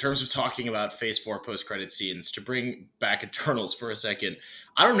 in terms of talking about Phase 4 post-credit scenes, to bring back Eternals for a second,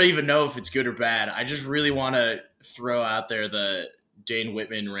 I don't even know if it's good or bad. I just really want to throw out there the Dane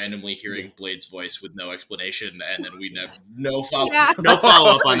Whitman randomly hearing Blade's voice with no explanation, and then we no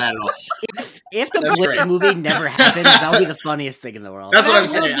follow-up on that at all. If the Blade movie never happens, that would be the funniest thing in the world. That's what I'm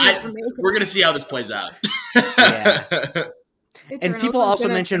saying. We're going to see how this plays out. Yeah. And people also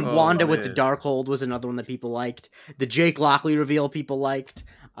mentioned Wanda with the Darkhold was another one that people liked. The Jake Lockley reveal people liked.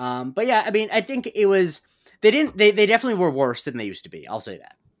 But yeah, I mean, I think it was they definitely were worse than they used to be. I'll say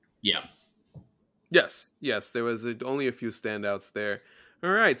that. Yeah. Yes. There was only a few standouts there.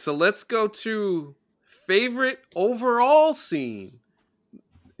 All right, so let's go to favorite overall scene.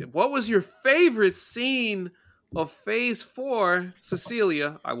 What was your favorite scene of Phase 4?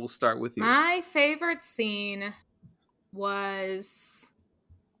 Cecilia, I will start with you. My favorite scene was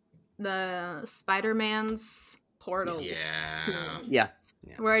the Spider-Man's portals. Yeah.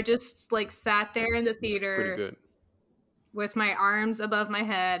 Where I just like sat there in the theater with my arms above my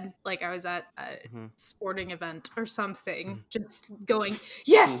head, like I was at a sporting event or something, just going,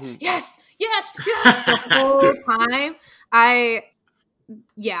 yes, yes, yes, yes, the whole time. I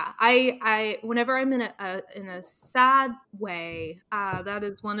whenever I'm in a sad way, that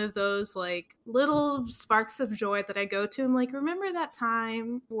is one of those like little sparks of joy that I go to. I'm like, remember that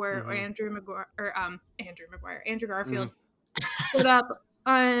time where Andrew Garfield stood up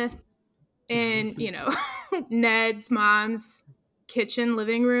in Ned's mom's kitchen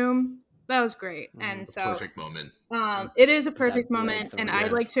living room. That was great. And so perfect moment. It is a perfect moment, and I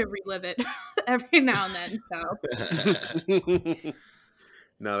like to relive it every now and then. So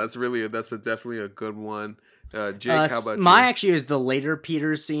no, that's definitely a good one. Jake, how about you? My actually is the later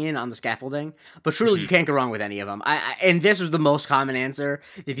Peter scene on the scaffolding, but truly you can't go wrong with any of them. And this was the most common answer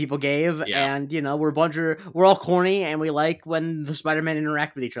that people gave. Yeah. And we're all corny, and we like when the Spider-Man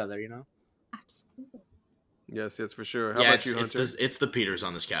interact with each other. Absolutely. Yes, for sure. How about you, Hunter? It's the Peters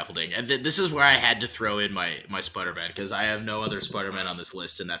on the scaffolding. And this is where I had to throw in my Spider-Man, because I have no other Spider-Man on this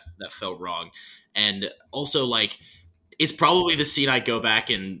list, and that felt wrong. And also, like, it's probably the scene I go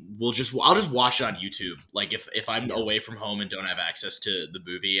back and I'll just watch it on YouTube. Like if I'm away from home and don't have access to the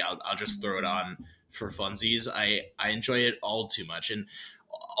movie, I'll just throw it on for funsies. I enjoy it all too much. And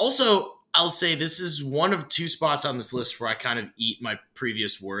also, I'll say this is one of two spots on this list where I kind of eat my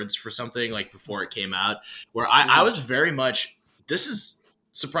previous words for something, like before it came out, where I was very much, this is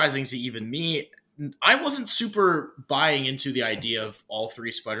surprising to even me, I wasn't super buying into the idea of all three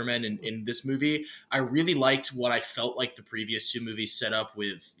Spider-Men in this movie. I really liked what I felt like the previous two movies set up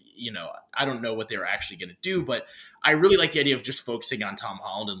with, I don't know what they were actually going to do, but I really like the idea of just focusing on Tom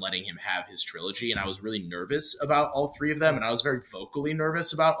Holland and letting him have his trilogy. And I was really nervous about all three of them. And I was very vocally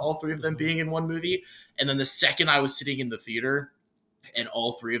nervous about all three of them being in one movie. And then the second I was sitting in the theater and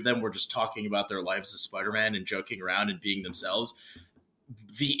all three of them were just talking about their lives as Spider-Man and joking around and being themselves,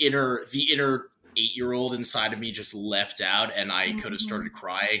 the inner 8-year-old inside of me just leapt out, and I could have started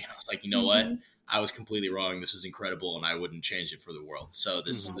crying. I was like, you know what? I was completely wrong. This is incredible, and I wouldn't change it for the world. So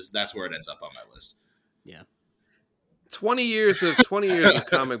that's where it ends up on my list. Yeah. 20 years of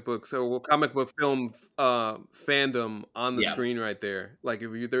comic books or comic book film fandom on the screen right there. Like,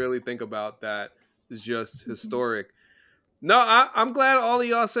 if you really think about that, is just historic. No, I'm glad all of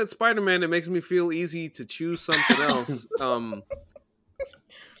y'all said Spider-Man. It makes me feel easy to choose something else.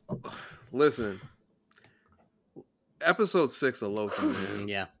 Listen, episode 6 of Loki, man.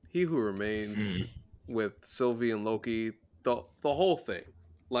 Yeah. He Who Remains with Sylvie and Loki, the whole thing.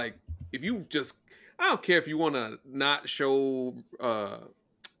 Like, if you just, I don't care if you want to not show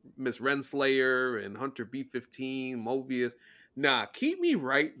Miss Renslayer and Hunter B-15, Mobius. Nah, keep me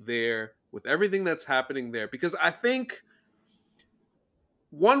right there with everything that's happening there. Because I think,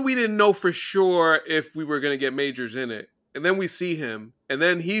 one, we didn't know for sure if we were going to get Majors in it. And then we see him, and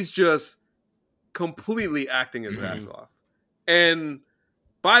then he's just completely acting his ass off. And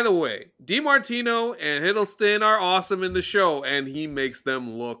by the way, DiMartino and Hiddleston are awesome in the show, and he makes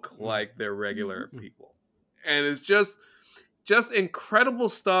them look like they're regular people. And it's just incredible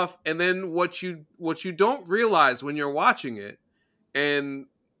stuff. And then what you don't realize when you're watching it, and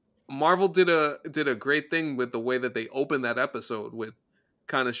Marvel did a great thing with the way that they opened that episode with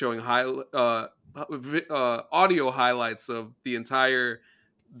kind of showing audio highlights of the entire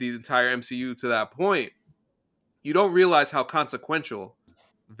MCU to that point. You don't realize how consequential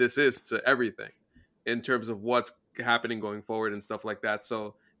this is to everything in terms of what's happening going forward and stuff like that.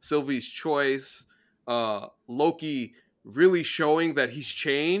 So Sylvie's choice, Loki really showing that he's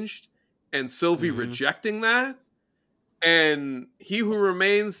changed, and Sylvie rejecting that, and He Who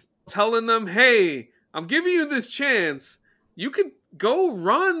Remains telling them, "Hey, I'm giving you this chance. You could go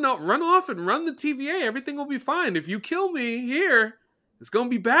run off and run the TVA. Everything will be fine. If you kill me here, it's gonna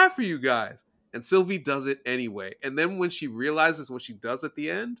be bad for you guys." And Sylvie does it anyway. And then when she realizes what she does at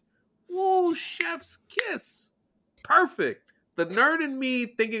the end, whoa, chef's kiss. Perfect. The nerd in me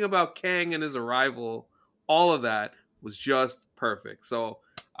thinking about Kang and his arrival, all of that was just perfect. So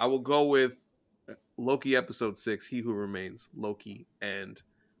I will go with Loki episode 6, He Who Remains, Loki and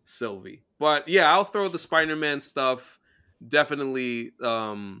Sylvie. But yeah, I'll throw the Spider-Man stuff. Definitely,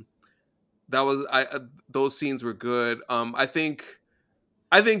 those scenes were good. I think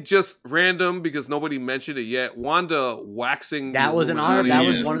just random because nobody mentioned it yet. Wanda waxing. That was an honor. That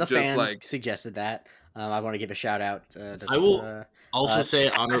was one of the fans like, suggested that. I want to give a shout out. I will also say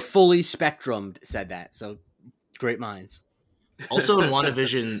honor. Fully Spectrumed said that. So great minds. Also in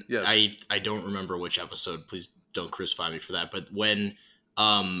WandaVision, Yes. I don't remember which episode. Please don't crucify me for that. But when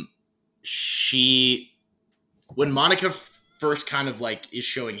Monica first kind of like is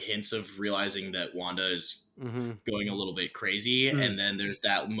showing hints of realizing that Wanda is going a little bit crazy, and then there's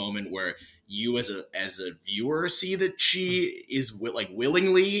that moment where you as a viewer see that she is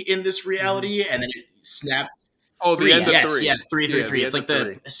willingly in this reality, and then it snaps. Oh, the end of 3. Yeah, 333. Yeah, it's like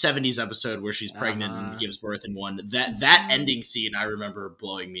the 70s episode where she's pregnant and gives birth in one. That ending scene I remember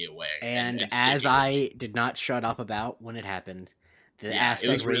blowing me away. And as I did not shut up about when it happened, the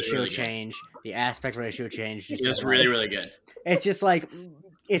aspect ratio change. The aspect ratio change. It was really, really good. It's just like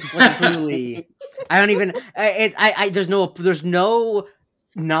it's like truly. I don't even. There's no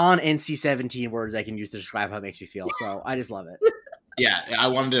non NC-17 words I can use to describe how it makes me feel. So I just love it. Yeah, I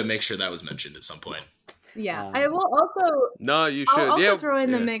wanted to make sure that was mentioned at some point. Yeah, I will also. No, you should. I'll also throw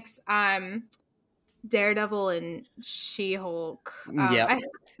in the mix. Daredevil and She-Hulk. Yeah,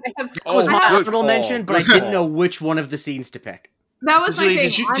 that was my honorable mention, but I didn't know which one of the scenes to pick. That was my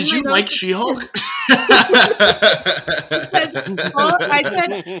thing. Did you like She-Hulk? I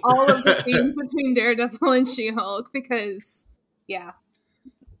said all of the scenes between Daredevil and She-Hulk because, yeah,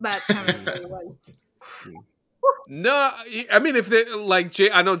 that kind of really was. No, I mean, if they like,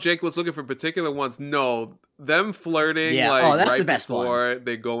 I know Jake was looking for particular ones. No, them flirting, like that's right the best before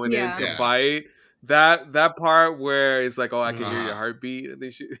they going in to bite. That part where it's like, oh, I can hear your heartbeat, and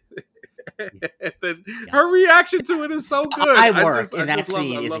then and then her reaction to it is so good. I work, and that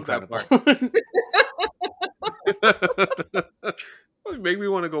scene is incredible. Make me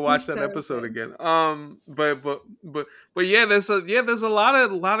want to go watch that episode again. But yeah, there's a lot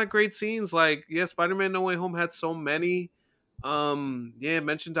of great scenes. Like, yeah, Spider-Man No Way Home had so many.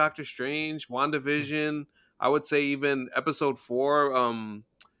 Mentioned Doctor Strange, WandaVision. I would say even episode 4,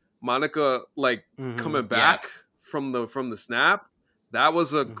 Monica coming back from the snap. That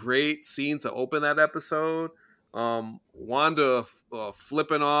was a great scene to open that episode. Wanda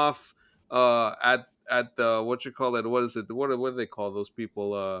flipping off at the what is it? What do they call those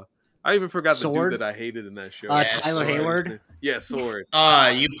people? I even forgot the dude that I hated in that show. Tyler Hayward. Yeah, Sword.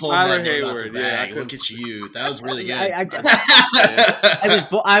 You pulled Tyler Hayward. Yeah, look at you. That was really good.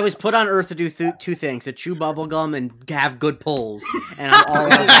 I was put on Earth to do two things: to chew bubblegum and have good pulls, and I'm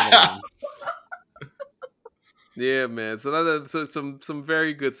all over. Yeah, man. So that's some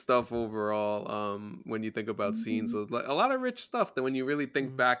very good stuff overall. When you think about scenes, so a lot of rich stuff that when you really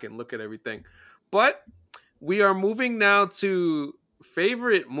think back and look at everything. But we are moving now to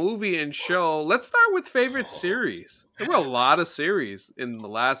favorite movie and show. Let's start with favorite series. There were a lot of series in the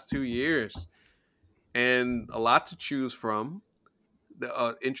last 2 years, and a lot to choose from.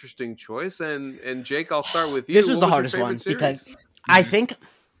 The interesting choice. And Jake, I'll start with you. This was the hardest one because I think.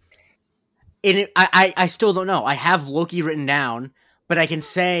 I still don't know. I have Loki written down, but I can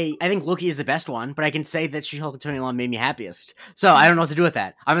say I think Loki is the best one. But I can say that She-Hulk and Tony Long made me happiest. So I don't know what to do with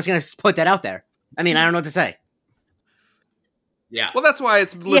that. I'm just gonna put that out there. I mean, I don't know what to say. Yeah. Well, that's why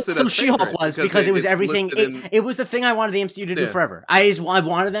it's listed. So She-Hulk was because it was everything. It was the thing I wanted the MCU to do forever. I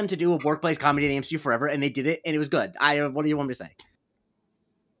wanted them to do a workplace comedy in the MCU forever, and they did it, and it was good. What do you want me to say?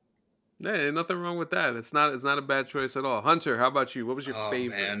 Yeah, nothing wrong with that. It's not a bad choice at all. Hunter, how about you? What was your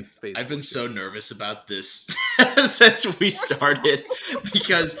favorite? Man. I've been so nervous about this since we started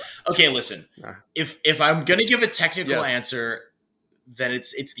because listen. If I'm gonna give a technical answer, then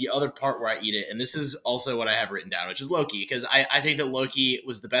it's the other part where I eat it, and this is also what I have written down, which is Loki, because I think that Loki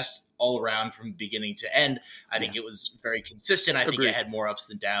was the best all around from beginning to end. I think it was very consistent. I think it had more ups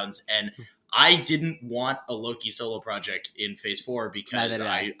than downs, and I didn't want a Loki solo project in Phase 4 because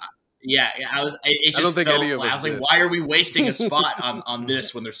I was. It just I don't think felt. any of I us was like, did. why are we wasting a spot on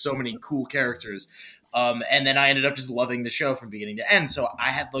this when there's so many cool characters? And then I ended up just loving the show from beginning to end. So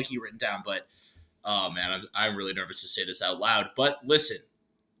I had Loki written down, but oh man, I'm really nervous to say this out loud. But listen,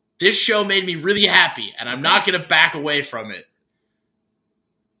 this show made me really happy, and I'm not gonna back away from it.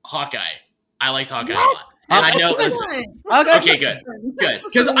 Hawkeye. I liked Hawkeye a lot. And I know. Listen, okay, good.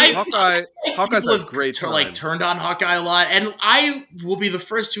 Because Hawkeye's a great time. Like turned on Hawkeye a lot, and I will be the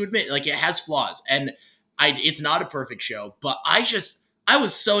first to admit, like, it has flaws, and it's not a perfect show, but I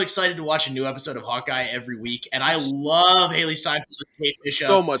was so excited to watch a new episode of Hawkeye every week, and I love Haley Steinfeld and Kate Bishop.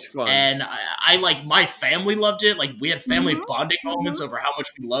 So much fun, and I like my family loved it. Like, we had family bonding moments over how much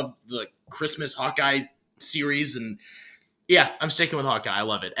we loved the Christmas Hawkeye series, and yeah, I'm sticking with Hawkeye. I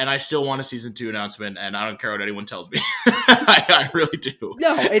love it. And I still want a season 2 announcement, and I don't care what anyone tells me. I really do.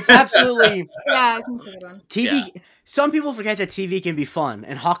 No, it's absolutely... Yeah, it's a good one. TV... Yeah. Some people forget that TV can be fun,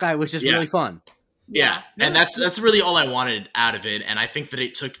 and Hawkeye was just really fun. Yeah, and that's really all I wanted out of it. And I think that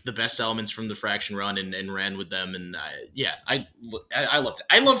it took the best elements from the Fraction run and ran with them. And I loved it.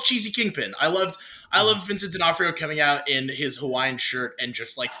 I loved Cheesy Kingpin. I loved Vincent D'Onofrio coming out in his Hawaiian shirt and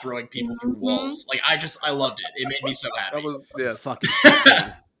just like throwing people through walls. Like I loved it. It made me so happy. That was fucking.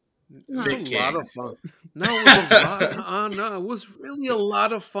 It was a lot of fun. No, it was a lot. No, it was really a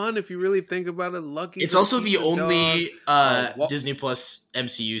lot of fun if you really think about it. Lucky. It's also the only Disney Plus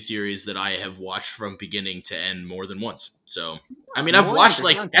MCU series that I have watched from beginning to end more than once. So, I mean, I've watched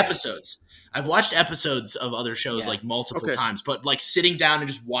like episodes. I've watched episodes of other shows like multiple times, but like sitting down and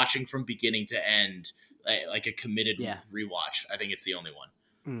just watching from beginning to end, like a committed rewatch, I think it's the only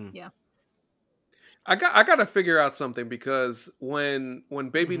one. Yeah. I got to figure out something, because when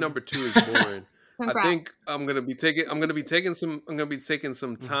baby number 2 is born, I think I'm gonna be taking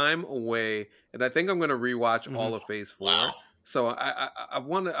some time away, and I think I'm gonna rewatch all of Phase 4. Wow. So I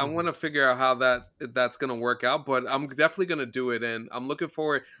want to figure out how that's gonna work out, but I'm definitely gonna do it, and I'm looking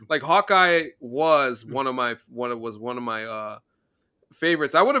forward. Like, Hawkeye was one of my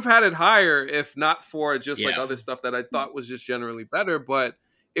favorites. I would have had it higher if not for just like other stuff that I thought was just generally better, but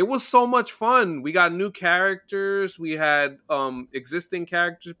it was so much fun. We got new characters. We had existing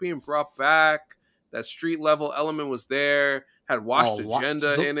characters being brought back. That street level element was there. Had Watched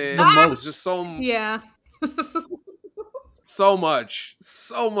Agenda in it. It was just so so much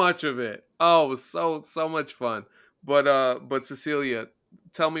of it. Oh, it was so much fun. But Cecilia,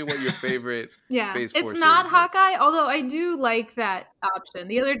 tell me what your favorite Phase 4 it's not series Hawkeye, although I do like that option.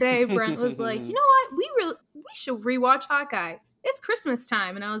 The other day Brent was like, you know what, we should rewatch Hawkeye. It's Christmas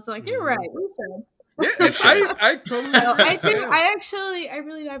time, and I was like, you're right, we should. Yeah, I totally. So I do. I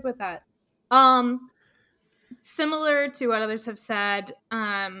really vibe with that. Similar to what others have said,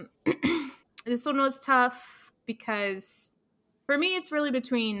 this one was tough because for me, it's really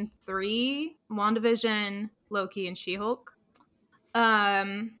between 3: WandaVision, Loki, and She-Hulk.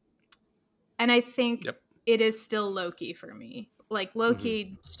 And I think it is still Loki for me. Like,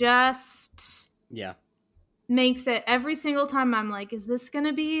 Loki just makes it every single time. I'm like, is this going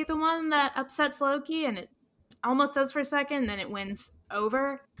to be the one that upsets Loki? And it almost does for a second, and then it wins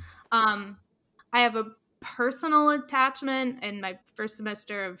over. I have a personal attachment. In my first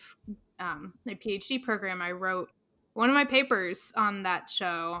semester of my PhD program, I wrote one of my papers on that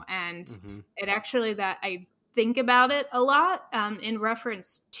show, and it actually, that I think about it a lot in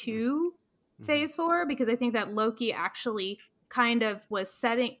reference to Phase 4, because I think that Loki actually kind of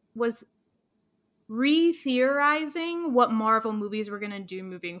was re-theorizing what Marvel movies were going to do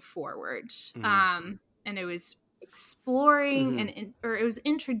moving forward. And it was exploring or it was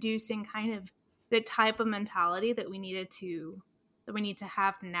introducing kind of the type of mentality that we need to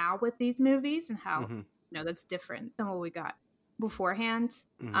have now with these movies, and how that's different than what we got beforehand.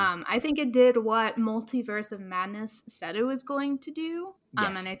 I think it did what Multiverse of Madness said it was going to do,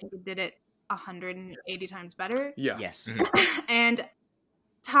 and I think it did it 180 times better. Yes. And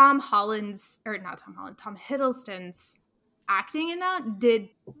Tom Hiddleston's acting in that did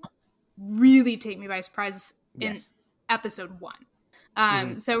really take me by surprise in episode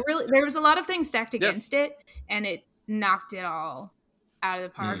 1. So really, there was a lot of things stacked against it, and it knocked it all out of the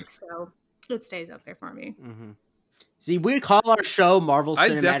park. So it stays up there for me. See, we call our show Marvel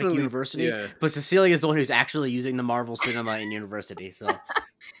Cinematic University, but Cecilia is the one who's actually using the Marvel Cinema in University. So,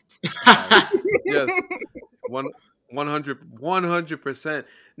 yes, 100%.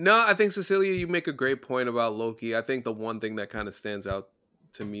 No, I think, Cecilia, you make a great point about Loki. I think the one thing that kind of stands out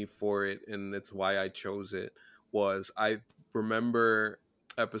to me for it, and it's why I chose it, was I remember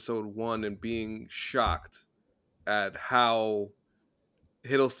episode 1 and being shocked at how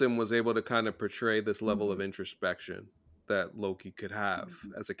Hiddleston was able to kind of portray this level of introspection that Loki could have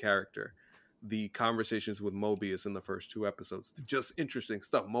as a character. The conversations with Mobius in the first 2 episodes, just interesting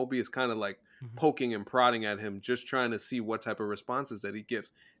stuff. Mobius kind of like poking and prodding at him, just trying to see what type of responses that he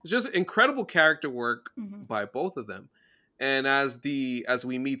gives. It's just incredible character work by both of them. And as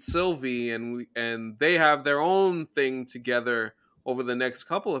we meet Sylvie and they have their own thing together over the next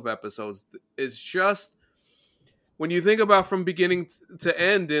couple of episodes, it's just, when you think about from beginning to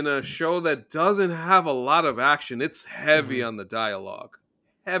end in a show that doesn't have a lot of action, it's heavy on the dialogue.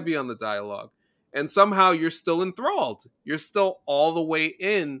 Heavy on the dialogue. And somehow you're still enthralled. You're still all the way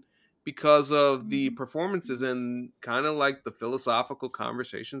in because of the performances and kind of like the philosophical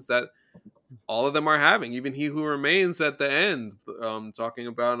conversations that all of them are having. Even He Who Remains at the end, talking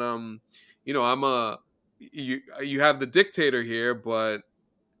about, you have the dictator here, but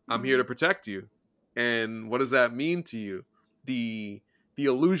I'm here to protect you. And what does that mean to you? The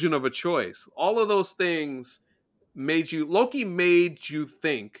illusion of a choice. All of those things Loki made you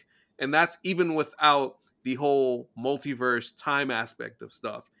think, and that's even without the whole multiverse time aspect of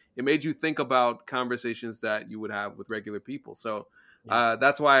stuff. It made you think about conversations that you would have with regular people. So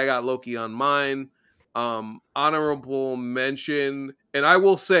that's why I got Loki on mine. Honorable mention, and I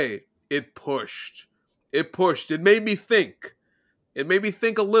will say it pushed. It made me think. It made me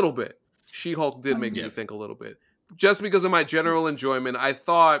think a little bit. She-Hulk did make me think a little bit. Just because of my general enjoyment, I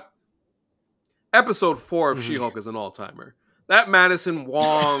thought episode 4 of She-Hulk is an all-timer. That Madison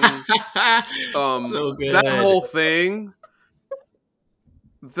Wong, so good.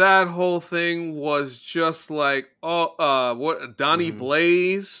 that whole thing was just like, Donnie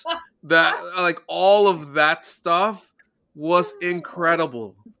Blaze, that like all of that stuff was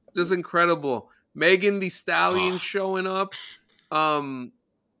incredible, just incredible. Megan Thee Stallion showing up, man,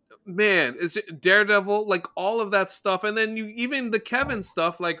 it's Daredevil, like all of that stuff, and then even the Kevin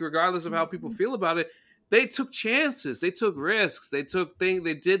stuff, like regardless of how people feel about it, they took chances, they took risks, they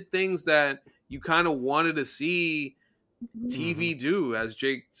did things that you kind of wanted to see TV do, as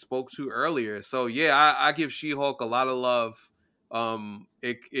Jake spoke to earlier. So yeah, I give She-Hulk a lot of love.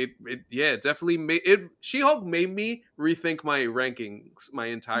 It definitely made She-Hulk made me rethink my rankings, my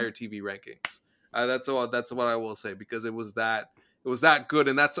entire TV rankings. That's what I will say, because it was that good,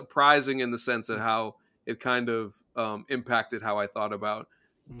 and that's surprising in the sense of how it kind of impacted how I thought about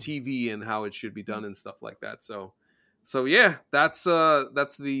TV and how it should be done and stuff like that. So yeah, that's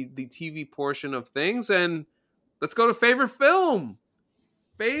the TV portion of things, and let's go to favorite film.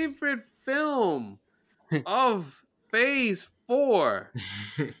 Favorite film of Phase 4.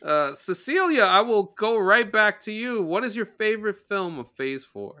 Cecilia, I will go right back to you. What is your favorite film of Phase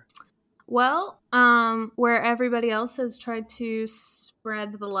 4? Well, where everybody else has tried to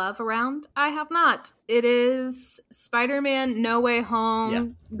spread the love around, I have not. It is Spider-Man No Way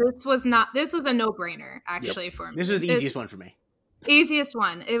Home. Yeah. This was a no-brainer, actually, for me. This was the easiest one for me. Easiest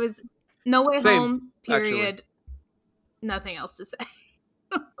one. It was No Way Home, period. Actually. Nothing else to say.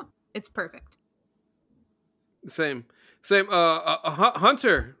 It's perfect. Same.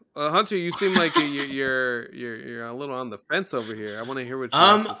 Hunter. Hunter, you seem like you're a little on the fence over here. I want to hear what you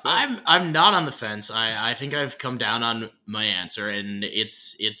have to say. I'm not on the fence. I think I've come down on my answer, and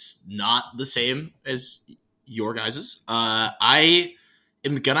it's not the same as your guys's. I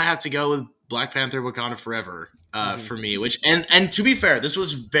am gonna have to go with Black Panther: Wakanda Forever for me. Which and to be fair, this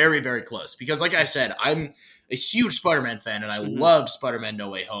was very, very close, because like I said, I'm a huge Spider-Man fan, and I loved Spider-Man No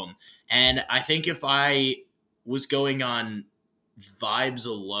Way Home. And I think if I was going on vibes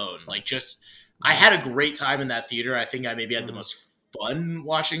alone, like just I had a great time in that theater. I think I maybe had the most fun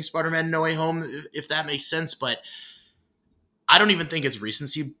watching Spider-Man No Way Home, if that makes sense. But I don't even think it's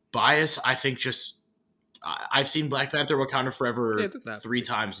recency bias. I think just I've seen Black Panther: Wakanda Forever 3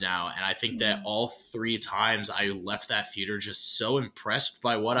 times now, and I think that all 3 times I left that theater just so impressed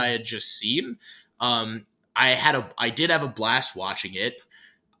by what I had just seen. I did have a blast watching it.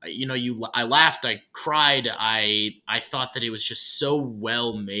 I laughed, I cried, I thought that it was just so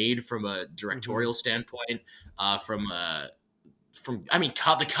well made from a directorial standpoint, the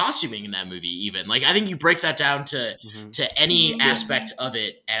costuming in that movie, even. Like, I think you break that down to any aspect of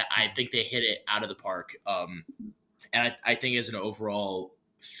it, and I think they hit it out of the park. And I think as an overall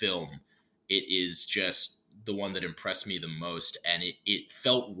film, it is just the one that impressed me the most, and it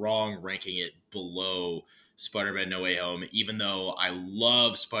felt wrong ranking it below Spider-Man No Way Home, even though I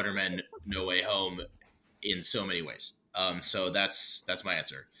love Spider-Man No Way Home in so many ways. So that's my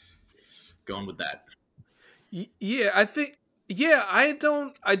answer. Going with that. Yeah, I think I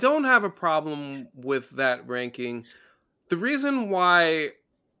don't have a problem with that ranking. The reason why,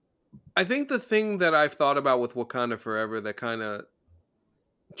 I think the thing that I've thought about with Wakanda Forever that kind of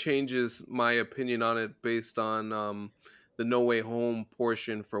changes my opinion on it based on the No Way Home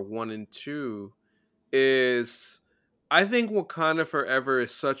portion for 1 and 2 is I think Wakanda Forever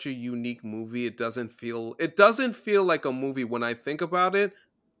is such a unique movie. It doesn't feel like a movie when I think about it.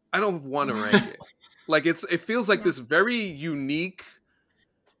 I don't want to rank it. Like it feels like this very unique.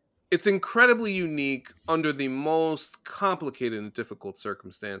 It's incredibly unique under the most complicated and difficult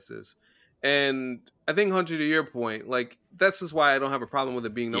circumstances. And I think, Hunter, to your point, like this is why I don't have a problem with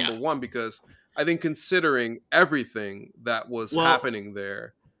it being number one, because I think considering everything that was happening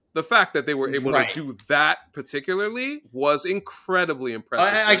there, the fact that they were able to do that particularly was incredibly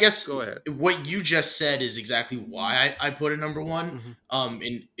impressive. I guess go ahead. What you just said is exactly why I put it number one.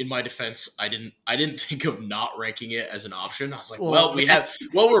 Mm-hmm. In my defense, I didn't think of not ranking it as an option. I was like,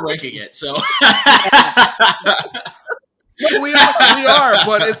 we're ranking it, so we are,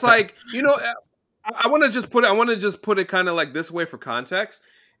 but it's like, you know, I want to just put it kind of like this way for context.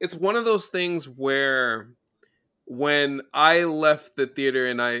 It's one of those things where when I left the theater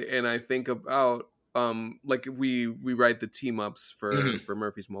and I think about like we write the team ups for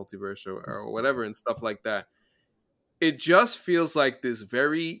Murphy's Multiverse or whatever and stuff like that, it just feels like this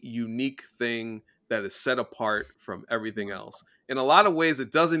very unique thing that is set apart from everything else. In a lot of ways,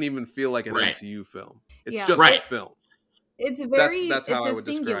 it doesn't even feel like an MCU film. It's just a film. It's it's a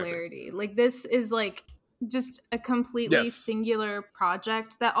singularity. Like this is like just a completely singular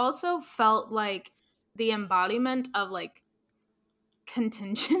project that also felt like the embodiment of like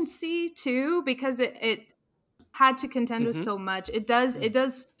contingency too, because it had to contend with so much. It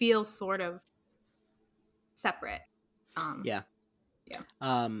does feel sort of separate.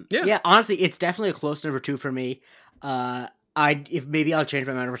 Honestly, it's definitely a close number 2 for me. If maybe I'll change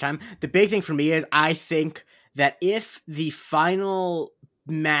my mind over time. The big thing for me is I think that if the final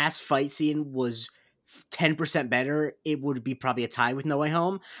mass fight scene was 10% better, it would be probably a tie with No Way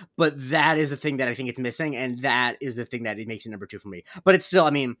Home. But that is the thing that I think it's missing, and that is the thing that it makes it number 2 for me. But it's still, I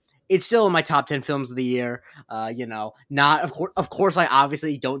mean, it's still in my top 10 films of the year. You know, not of course, I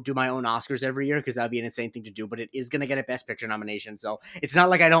obviously don't do my own Oscars every year because that would be an insane thing to do. But it is going to get a Best Picture nomination, so it's not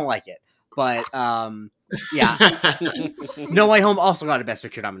like I don't like it. But yeah, No Way Home also got a Best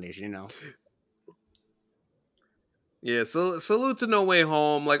Picture nomination. You know. Yeah, so salute to No Way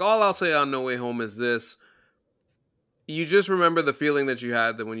Home. Like, all I'll say on No Way Home is this. You just remember the feeling that you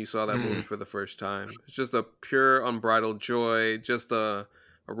had when you saw that movie for the first time. It's just a pure, unbridled joy, just a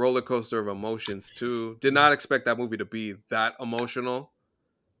roller coaster of emotions, too. Did not expect that movie to be that emotional.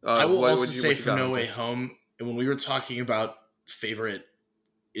 I will also say for No Way Home, when we were talking about favorite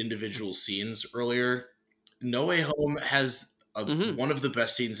individual scenes earlier, No Way Home has one of the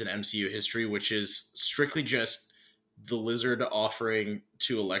best scenes in MCU history, which is strictly just the Lizard offering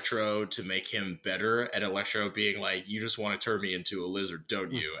to Electro to make him better, and Electro being like, "You just want to turn me into a lizard,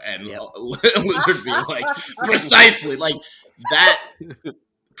 don't you?" And Lizard being like, "Precisely, like that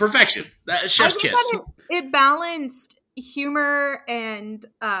perfection, that chef's kiss." It balanced humor and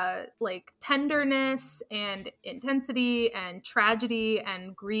like tenderness and intensity and tragedy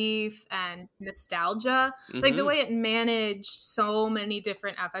and grief and nostalgia. Like the way it managed so many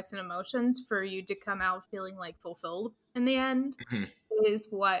different affects and emotions for you to come out feeling like fulfilled in the end is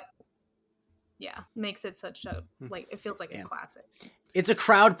what makes it such a like it feels like a classic. It's a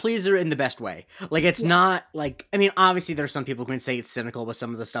crowd pleaser in the best way. Like, it's not like, I mean, obviously there's some people who can say it's cynical with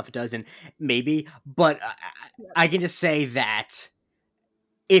some of the stuff it does, and maybe, but I can just say that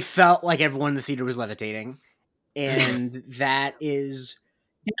it felt like everyone in the theater was levitating. And that's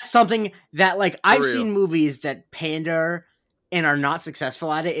something that, like, I've seen movies that pander and are not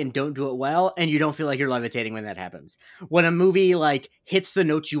successful at it and don't do it well, and you don't feel like you're levitating when that happens. When a movie, like, hits the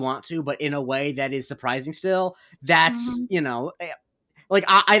notes you want to, but in a way that is surprising still, that's, you know... Like,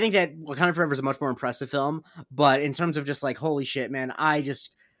 I think that Wakanda Forever is a much more impressive film, but in terms of just, like, holy shit, man, I just,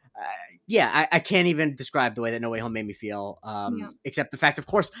 I can't even describe the way that No Way Home made me feel, except the fact, of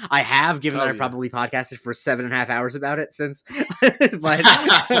course, I have, given that I probably podcasted for 7.5 hours about it since, but...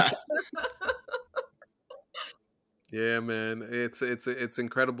 Yeah, man, it's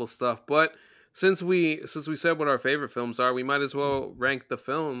incredible stuff, but since we said what our favorite films are, we might as well rank the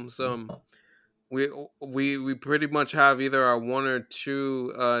films. We pretty much have either our 1 or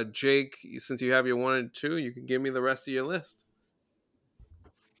 2. Jake, since you have your 1 and 2, you can give me the rest of your list.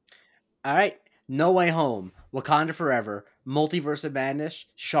 All right. No Way Home, Wakanda Forever, Multiverse of Madness,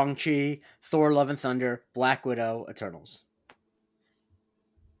 Shang-Chi, Thor Love and Thunder, Black Widow, Eternals.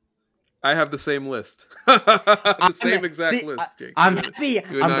 I have the same list. Same exact list, Jake. I'm happy.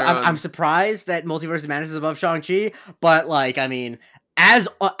 I'm surprised that Multiverse of Madness is above Shang-Chi, but, like, I mean...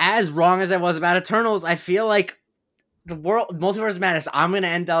 As wrong as I was about Eternals, I feel like the world Multiverse of Madness, I'm gonna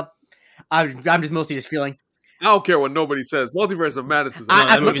end up. I'm just mostly just feeling. I don't care what nobody says. Multiverse of Madness is. I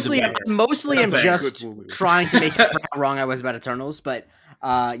that movie's a banger. mostly am That's a just good movie. trying to make up for how wrong I was about Eternals, but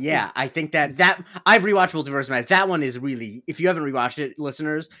yeah, I think that I've rewatched Multiverse of Madness. That one is really, if you haven't rewatched it,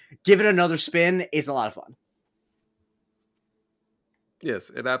 listeners, give it another spin. It's a lot of fun. Yes,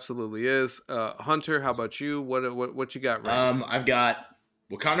 it absolutely is. Hunter, how about you? What you got ranked? I've got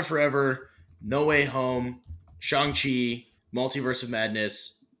Wakanda Forever, No Way Home, Shang-Chi, Multiverse of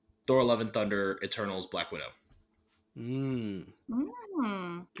Madness, Thor: Love and Thunder, Eternals, Black Widow.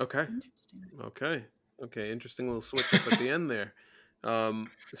 Okay. Interesting. Okay. Interesting little switch up at the end there.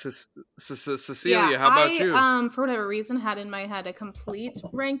 Cecilia, how about you? For whatever reason, had in my head a complete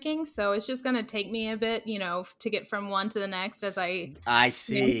ranking, so it's just gonna take me a bit, to get from one to the next as I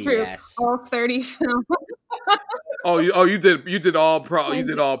see. through Yes. all 30 films. You did all projects.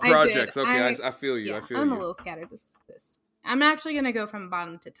 did. Okay, I feel you. Yeah, I feel I'm you. a little scattered. This. I'm actually gonna go from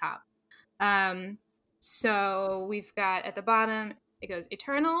bottom to top. So we've got at the bottom, it goes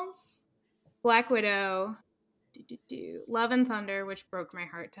Eternals, Black Widow, Love and Thunder, which broke my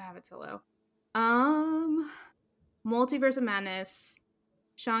heart to have it so low. Multiverse of Madness,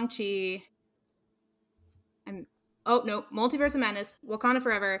 Shang-Chi. Multiverse of Madness, Wakanda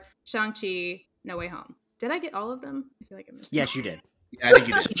Forever, Shang-Chi, No Way Home. Did I get all of them? I feel like I missed. Yes, you did. Yeah, I think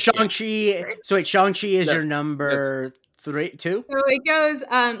you did. Shang-Chi. So wait, Shang-Chi is Yes, your number 2? So it goes,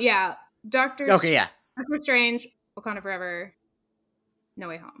 Doctor Okay, yeah. Doctor Strange, Wakanda Forever, No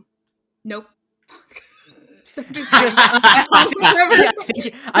Way Home. Nope. Doctor Strange, Wakanda Forever,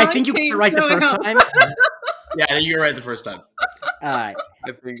 I think you got it right the No Way first Home. time. Yeah, I think you were right the first time. All right.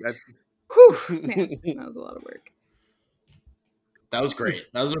 I think. Whew, man, that was a lot of work. That was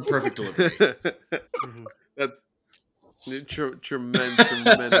great. That was a perfect delivery. That's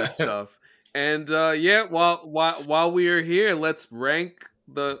tremendous stuff. And while we are here, let's rank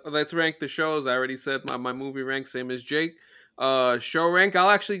the shows. I already said my movie rank, same as Jake. Show rank. I'll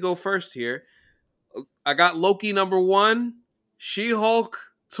actually go first here. I got Loki number 1. She-Hulk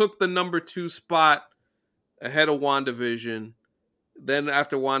took the number 2 spot ahead of WandaVision. Then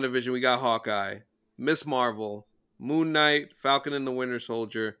after WandaVision, we got Hawkeye, Miss Marvel, Moon Knight, Falcon and the Winter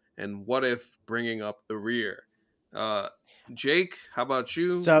Soldier, and What If bringing up the rear. Jake, how about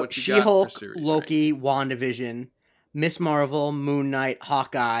you? So What you got She-Hulk, for series Loki, WandaVision, Miss Marvel, Moon Knight,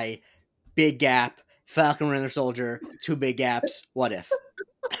 Hawkeye, big gap, Falcon Winter Soldier, 2 big gaps. What If?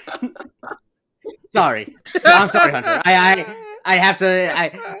 Sorry, I'm sorry, Hunter. I have to.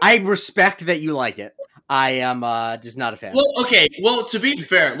 I respect that you like it. I am just not a fan. Well, okay. Well, to be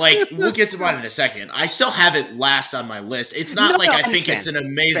fair, we'll get to mine in a second. I still have it last on my list. It's not I think it's an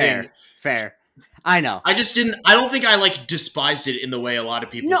amazing. Fair. I know. I just didn't. I don't think I despised it in the way a lot of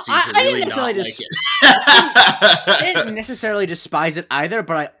people seem to I really didn't necessarily not like it. I didn't necessarily despise it either,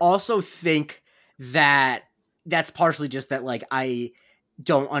 but I also think that that's partially just that I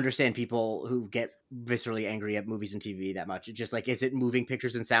don't understand people who get viscerally angry at movies and TV that much. It's just is it moving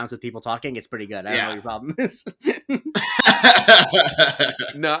pictures and sounds with people talking? It's pretty good. I don't know what your problem is.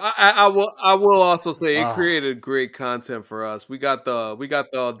 No, I will also say it created great content for us. We got the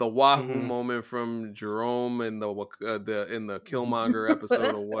Wahoo moment from Jerome and in the Killmonger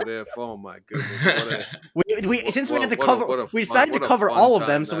episode of What If. Oh my goodness! We decided to cover all of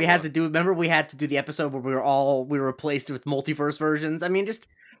them, so we had to do. Remember, we had to do the episode where we were replaced with multiverse versions. I mean, just.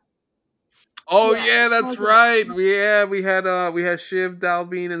 Oh yeah, that's right. We had Shiv,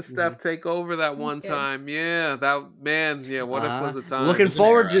 Dalbean, and Steph take over that one time. Yeah, that man. Yeah, What If was a time. Looking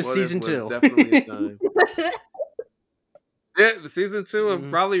forward to What season If 2. was definitely a time. Yeah, the season 2 is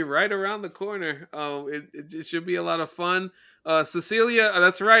probably right around the corner. It should be a lot of fun. Cecilia,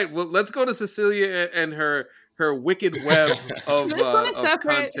 that's right. Well, let's go to Cecilia and her wicked web of, this one is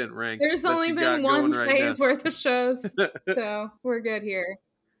separate. Content ranks. There's only been one phase worth of shows, so we're good here.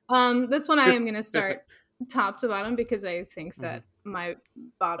 This one I am going to start top to bottom because I think that my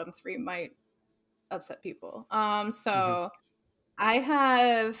bottom 3 might upset people. So I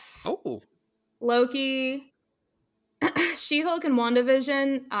have Loki, She-Hulk, and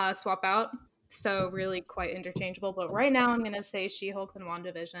WandaVision swap out. So really quite interchangeable. But right now I'm going to say She-Hulk and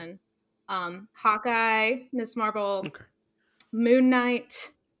WandaVision. Hawkeye, Miss Marvel, Moon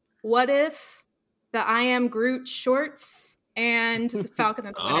Knight, What If, the I Am Groot shorts, and the Falcon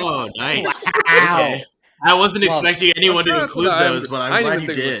and the Winter Soldier. Oh, nice. Wow. Okay. I wasn't expecting anyone to include those, but I'm glad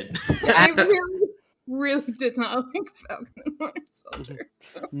you did. I really did not like Falcon and Winter Soldier.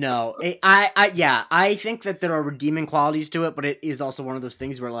 No, I think that there are redeeming qualities to it, but it is also one of those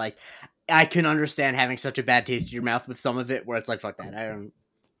things where I can understand having such a bad taste in your mouth with some of it, where it's fuck that. I don't.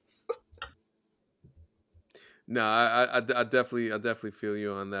 No, I definitely feel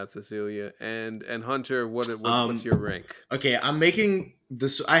you on that, Cecilia. And Hunter, what's your rank? Okay, I'm making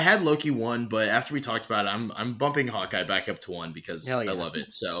this. I had Loki 1, but after we talked about it, I'm bumping Hawkeye back up to 1 because Hell yeah. I love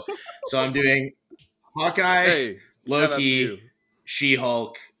it. So I'm doing Hawkeye, Hey, shout out to you. Loki,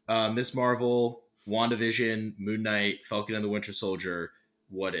 She-Hulk, Miss Marvel, WandaVision, Moon Knight, Falcon and the Winter Soldier,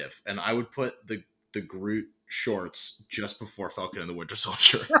 What If, and I would put the Groot shorts just before Falcon and the Winter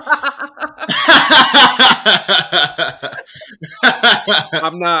Soldier.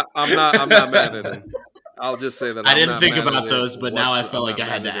 I'm not mad at him. I'll just say that I didn't think about those, but now I felt I'm like I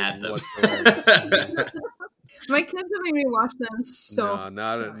had to not add mad them. at him whatsoever. My kids have made me watch them so. No,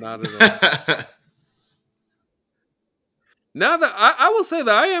 not times. at all. Now that I will say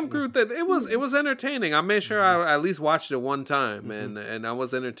that I am Groot, that it was entertaining. I made sure I at least watched it one time, and I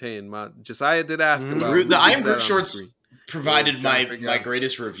was entertained. Josiah did ask about the I Am that Groot on the shorts screen. provided Trying to figure my out.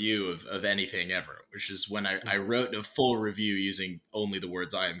 greatest review of anything ever, which is when I wrote a full review using only the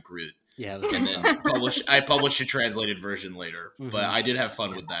words "I am Groot," Yeah. and then I published a translated version later. But I did have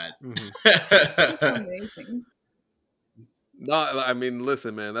fun with that. Amazing. No, I mean,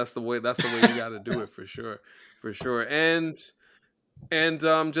 listen, man, that's the way you got to do it for sure. And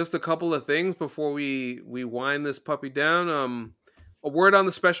just a couple of things before we wind this puppy down. A word on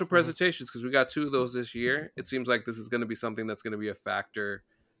the special presentations, because we got 2 of those this year. It seems like this is going to be something that's going to be a factor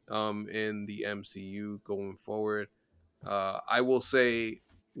in the MCU going forward. I will say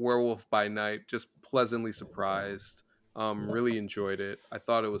Werewolf by Night, just pleasantly surprised. Really enjoyed it. I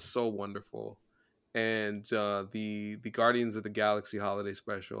thought it was so wonderful. And the Guardians of the Galaxy holiday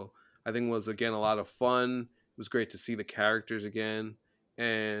special, I think, was again a lot of fun. It was great to see the characters again,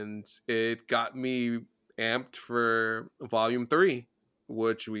 and it got me amped for Volume 3,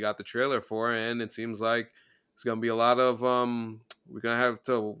 which we got the trailer for, and it seems like it's gonna be a lot of we're gonna have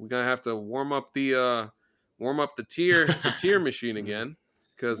to warm up the tier machine again,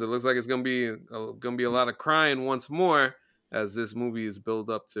 because it looks like it's gonna be a lot of crying once more, as this movie is built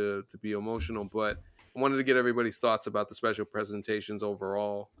up to be emotional. But I wanted to get everybody's thoughts about the special presentations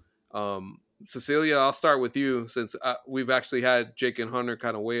overall. Cecilia, I'll start with you, since we've actually had Jake and Hunter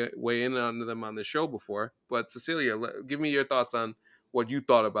kind of weigh in on them on the show before. But Cecilia, give me your thoughts on what you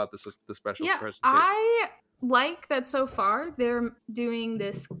thought about the special presentation. I like that so far they're doing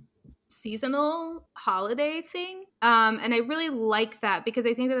this seasonal holiday thing, and I really like that, because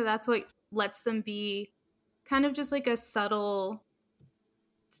I think that that's what lets them be kind of just like a subtle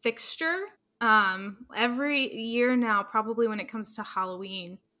fixture. Every year now, probably when it comes to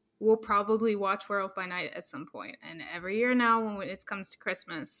Halloween, we'll probably watch Werewolf by Night at some point, and every year now when it comes to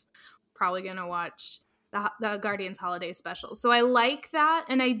Christmas, probably gonna watch the Guardians holiday special. So I like that,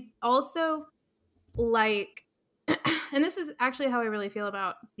 and I also like and this is actually how I really feel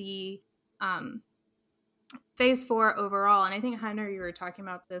about the Phase 4 overall. And I think, Hunter, you were talking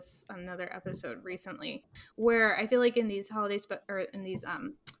about this on another episode recently, where I feel like in these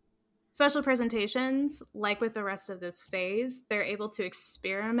special presentations, like with the rest of this phase, they're able to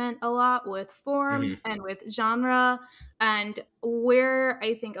experiment a lot with form and with genre. And where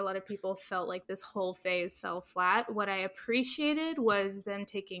I think a lot of people felt like this whole phase fell flat, what I appreciated was them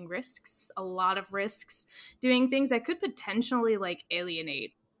taking risks, a lot of risks, doing things that could potentially like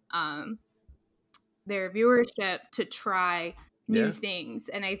alienate their viewership to try new things.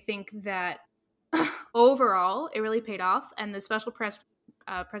 And I think that overall it really paid off, and the special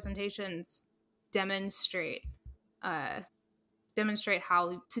presentations demonstrate how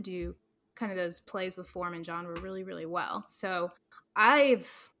to do kind of those plays with form and genre really, really well. So I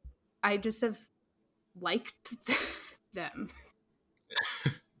just have liked them.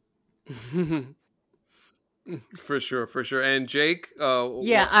 For sure. And Jake,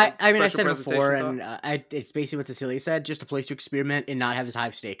 Yeah, I mean, I said it before, thoughts? and it's basically what Cecilia said, just a place to experiment and not have as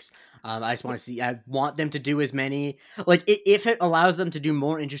high stakes. I just want to see, I want them to do as many, like, if it allows them to do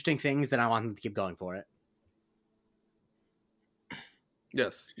more interesting things, then I want them to keep going for it.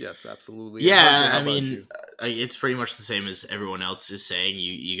 Yes, absolutely. Yeah, I mean, it's pretty much the same as everyone else is saying.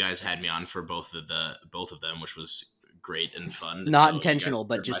 You guys had me on for both of them, which was great and fun. Not so intentional,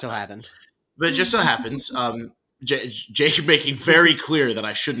 but just so thoughts. happened. But it just so happens, Jake making very clear that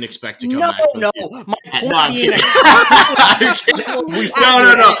I shouldn't expect to come back. No, my point I'm being, kidding. No.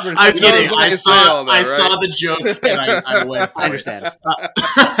 I'm kidding. I saw the joke and I went for I understand.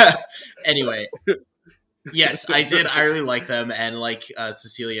 Anyway, yes, I did. I really like them, and like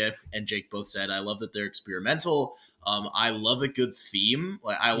Cecilia and Jake both said, I love that they're experimental. I love a good theme.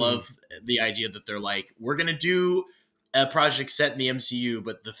 Like, I love the idea that they're like, we're gonna do a project set in the MCU,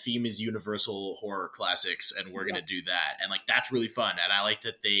 but the theme is Universal horror classics, and we're gonna do that, and like that's really fun. And I like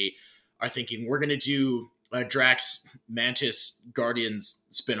that they are thinking we're gonna do Drax Mantis Guardians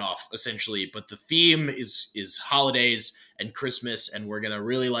spinoff essentially, but the theme is holidays and Christmas, and we're gonna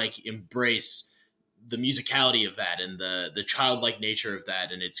really like embrace the musicality of that and the childlike nature of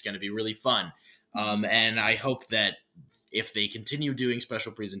that, and it's gonna be really fun. And I hope that if they continue doing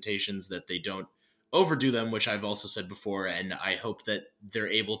special presentations, that they don't overdo them, which I've also said before, and I hope that they're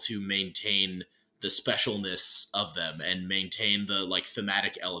able to maintain the specialness of them and maintain the like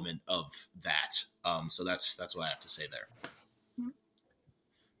thematic element of that. So that's what I have to say there.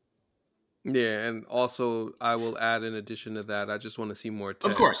 Yeah, and also I will add in addition to that, I just want to see more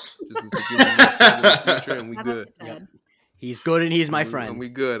Ted. Of course. Just to give me more Ted in the future, and we Shout out good. to Ted. He's good and he's my friend. And we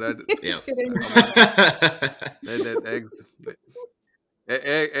good. Yeah.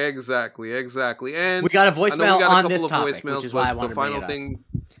 Exactly. And we got a I know voicemail we got a on couple this of topic, voicemails, which is why I but wanted the to bring final it up. thing.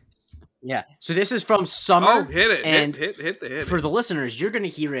 Yeah. So this is from Summer. Oh, hit it! And hit it. for the listeners, you're going to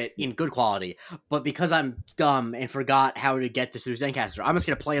hear it in good quality. But because I'm dumb and forgot how to get this through Zencastr, I'm just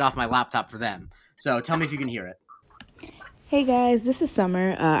going to play it off my laptop for them. So tell me if you can hear it. Hey guys, this is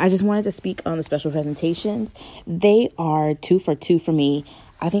Summer. I just wanted to speak on the special presentations. They are 2 for 2 for me.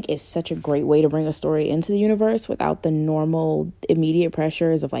 I think it's such a great way to bring a story into the universe without the normal immediate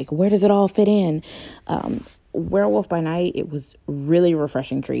pressures of like, where does it all fit in? Werewolf by Night, it was really a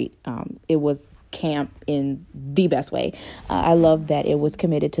refreshing treat. It was camp in the best way. I love that it was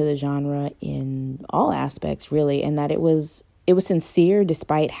committed to the genre in all aspects, really, and that it was sincere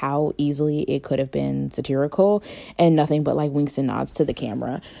despite how easily it could have been satirical and nothing but like winks and nods to the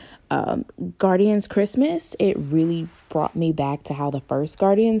camera. Guardians Christmas, it really brought me back to how the first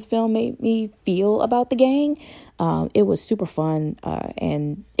Guardians film made me feel about the gang. It was super fun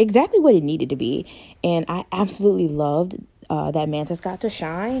and exactly what it needed to be. And I absolutely loved that Mantis got to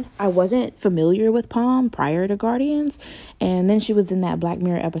shine. I wasn't familiar with Palm prior to Guardians, and then she was in that Black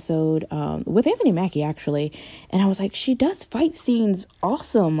Mirror episode with Anthony Mackie, actually, and I was like, she does fight scenes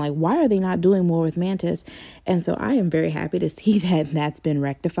awesome. Like, why are they not doing more with Mantis? And so I am very happy to see that that's been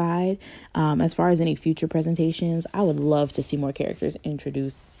rectified. As far as any future presentations, I would love to see more characters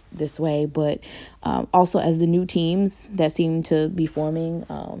introduced this way, but also as the new teams that seem to be forming,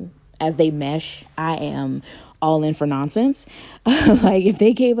 as they mesh, I am all in for nonsense. Like, if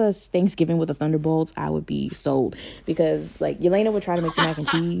they gave us Thanksgiving with the Thunderbolts, I would be sold, because like Yelena would try to make the mac and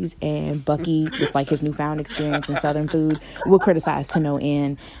cheese, and Bucky, with like his newfound experience in Southern food, would criticize to no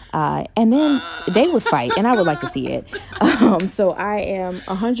end, and then they would fight, and I would like to see it. So I am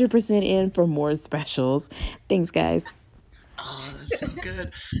 100% in for more specials. Thanks, guys. Oh, that's so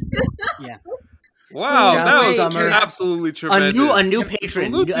good. Yeah. Wow, Shout that out was Summer. absolutely tremendous. A new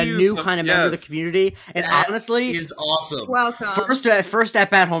patron, Salute to a you, new Summer. kind of member of the Yes. community, and That honestly, is awesome. Welcome. first at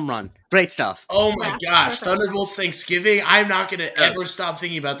bat home run, great stuff. Oh my Yeah, gosh, perfect. Thunderbolts Thanksgiving. I'm not going to ever stop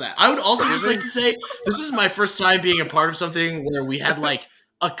thinking about that. I would also just like to say, this is my first time being a part of something where we had like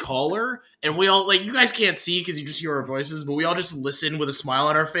a caller, and we all, like, you guys can't see because you just hear our voices, but we all just listen with a smile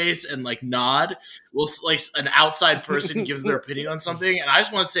on our face and like nod. Well, like an outside person gives their opinion on something, and I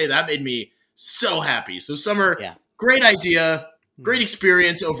just want to say that made me so happy. So Summer, Yeah. great idea. Great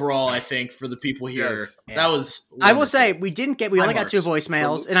experience overall, I think, for the people here. Yes. That was I will wonderful. say we only got 2 Marks.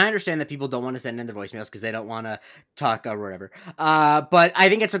 voicemails, Salute. and I understand that people don't want to send in their voicemails because they don't want to talk or whatever. But I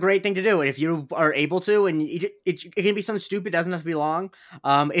think it's a great thing to do, and if you are able to, and it can be something stupid, it doesn't have to be long.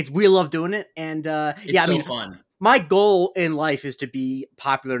 We love doing it, and It's fun. my goal in life is to be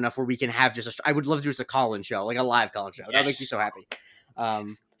popular enough where we can have I would love to do just a call-in show, like a live call-in show. That makes me Yes. so happy.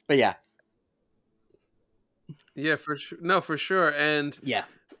 But yeah, Yeah, for sure. No, for sure. And yeah.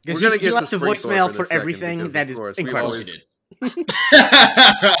 we're Because gonna he get to left the Springthorpe voicemail in a for second everything because, that of is course, we incredible. Of course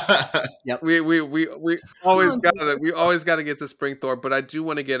always- you did. We always got to get to Springthorpe, but I do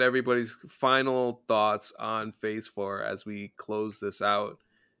want to get everybody's final thoughts on Phase 4 as we close this out.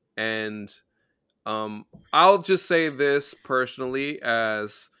 And I'll just say this personally,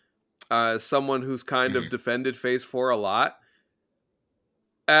 as someone who's kind of defended Phase 4 a lot.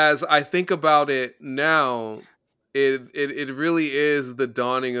 As I think about it now, it really is the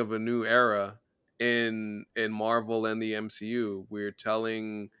dawning of a new era in Marvel and the MCU. We're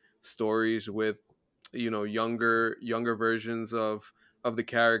telling stories with younger versions of the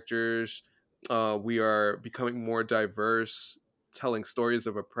characters. We are becoming more diverse, telling stories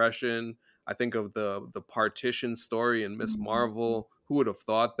of oppression. I think of the partition story in Miss Marvel. Who would have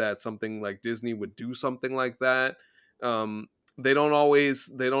thought that something like Disney would do something like that? They don't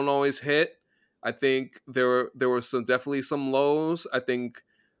always hit. I think there were definitely some lows. I think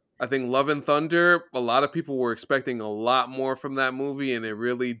Love and Thunder, a lot of people were expecting a lot more from that movie, and it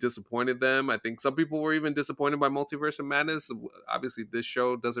really disappointed them. I think some people were even disappointed by Multiverse of Madness. Obviously, this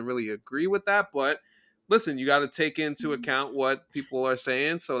show doesn't really agree with that, but listen, you got to take into account what people are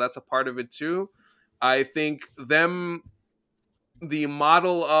saying, so that's a part of it too. I think the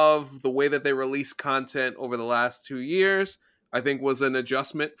model of the way that they release content over the last 2 years, I think was an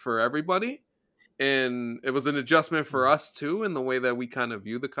adjustment for everybody. And it was an adjustment for us too in the way that we kind of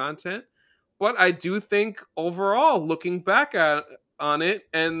view the content. But I do think overall, looking back on it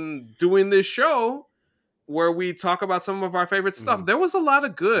and doing this show where we talk about some of our favorite stuff, there was a lot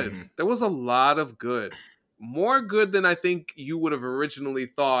of good. There was a lot of good. More good than I think you would have originally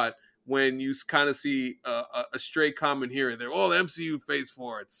thought when you kind of see a stray comment here and there. Oh, the MCU Phase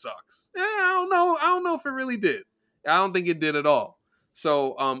 4, it sucks. I don't know if it really did. I don't think it did at all.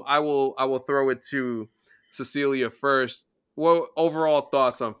 So I will throw it to Cecilia first. What overall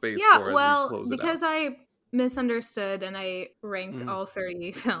thoughts on Phase 4 as we close it out? Because I misunderstood and I ranked all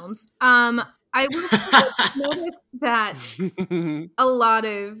 30 films. I would notice that a lot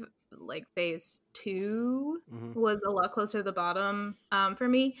of like Phase 2 was a lot closer to the bottom for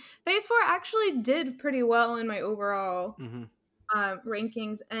me. Phase 4 actually did pretty well in my overall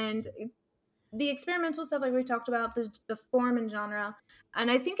rankings, and the experimental stuff like we talked about, the form and genre, and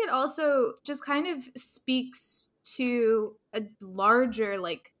I think it also just kind of speaks to a larger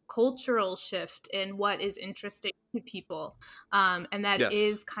like cultural shift in what is interesting to people, and that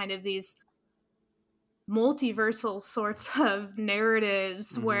is kind of these multiversal sorts of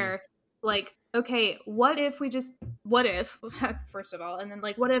narratives where like, okay, what if first of all, and then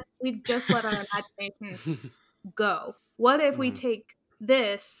like what if we just let our imagination go? What if we take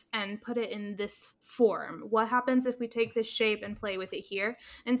this and put it in this form? What happens if we take this shape and play with it here?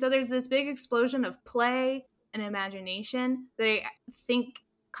 And so there's this big explosion of play and imagination that I think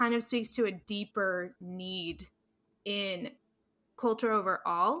kind of speaks to a deeper need in culture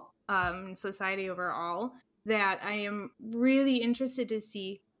overall, society overall, that I am really interested to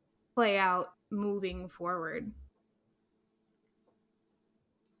see play out moving forward.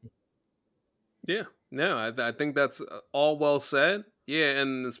 Yeah, no, I think that's all well said. Yeah,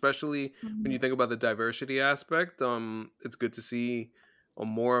 and especially when you think about the diversity aspect, it's good to see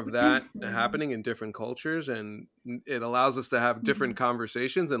more of that happening in different cultures, and it allows us to have different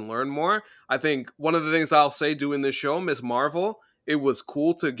conversations and learn more. I think one of the things I'll say doing this show, Ms. Marvel, it was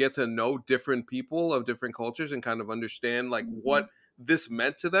cool to get to know different people of different cultures and kind of understand like what this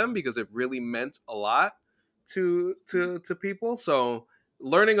meant to them, because it really meant a lot to people. So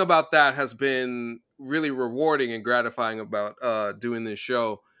learning about that has been really rewarding and gratifying about doing this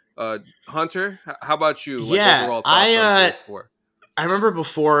show. Hunter, how about you? Overall thoughts on Phase 4? I remember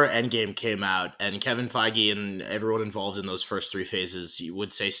before Endgame came out and Kevin Feige and everyone involved in those first 3 phases, you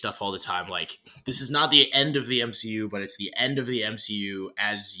would say stuff all the time like, this is not the end of the MCU, but it's the end of the MCU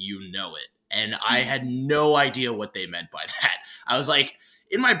as you know it. And I had no idea what they meant by that. I was like,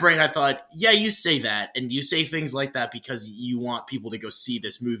 in my brain, I thought, yeah, you say that, and you say things like that because you want people to go see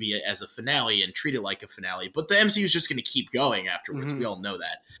this movie as a finale and treat it like a finale. But the MCU is just going to keep going afterwards. We all know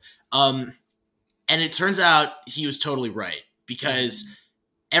that. And it turns out he was totally right, because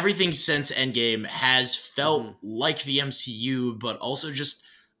everything since Endgame has felt like the MCU, but also just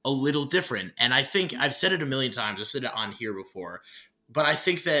a little different. And I think I've said it a million times. I've said it on here before, but I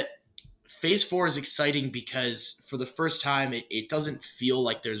think that Phase 4 is exciting because for the first time, it doesn't feel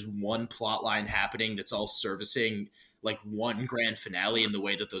like there's one plot line happening that's all servicing like one grand finale in the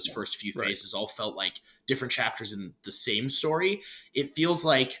way that those first few phases all felt like different chapters in the same story. It feels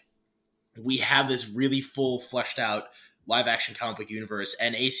like we have this really full, fleshed out live action comic book universe.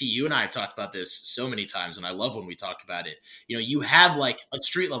 And AC, you and I have talked about this so many times, and I love when we talk about it. You know, you have like a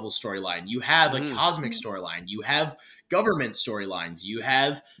street level storyline, you have a cosmic storyline, you have government storylines, you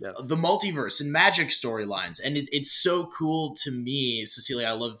have the multiverse and magic storylines, and it's so cool to me, Cecilia.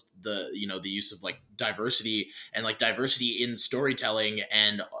 I love the use of like diversity and like diversity in storytelling,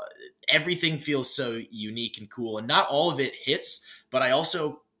 and everything feels so unique and cool. And not all of it hits, but I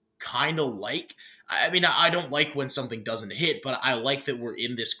also kind of like. I mean, I don't like when something doesn't hit, but I like that we're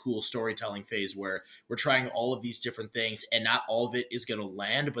in this cool storytelling phase where we're trying all of these different things, and not all of it is going to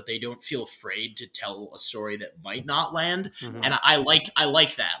land, but they don't feel afraid to tell a story that might not land. And I like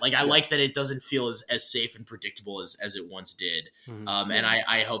that. Like, I like that it doesn't feel as safe and predictable as it once did. And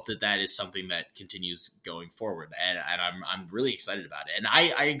I hope that is something that continues going forward. And I'm really excited about it. And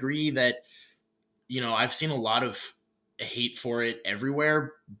I agree that, I've seen a lot of hate for it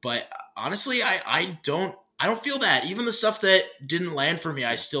everywhere, but honestly, I don't feel that. Even the stuff that didn't land for me,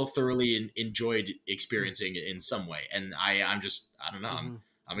 I still thoroughly enjoyed experiencing it in some way. And I don't know.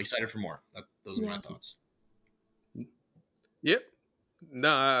 I'm excited for more. Those are my thoughts. Yep.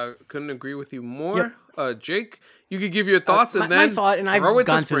 No, I couldn't agree with you more. Yep. Jake, you could give your thoughts and my then thought, and I've throw it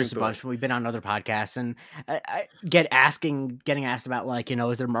gone to through this a Springthorpe. bunch when we've been on other podcasts, and I getting asked about, like, you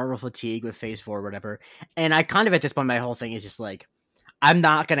know, is there Marvel fatigue with Phase 4 or whatever, and I kind of, at this point, my whole thing is just like, I'm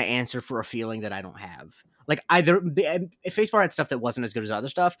not going to answer for a feeling that I don't have. Like, Phase 4 had stuff that wasn't as good as other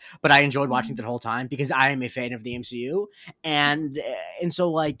stuff, but I enjoyed watching it the whole time because I am a fan of the MCU, and so,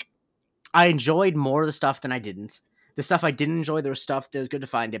 like, I enjoyed more of the stuff than I didn't. The stuff I didn't enjoy, there was stuff that was good to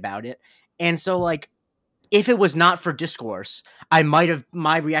find about it, and so, like, if it was not for discourse,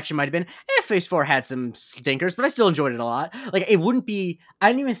 my reaction might have been, Phase 4 had some stinkers, but I still enjoyed it a lot. Like, it wouldn't be, I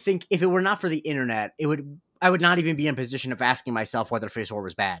didn't even think, if it were not for the internet, I would not even be in a position of asking myself whether Phase 4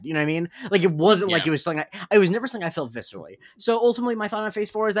 was bad. You know what I mean? Like, it wasn't like it was something, it was never something I felt viscerally. So ultimately, my thought on Phase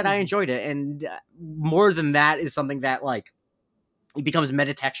 4 is that I enjoyed it. And more than that is something that, like, it becomes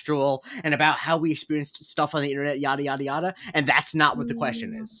metatextual and about how we experienced stuff on the internet, yada, yada, yada. And that's not what the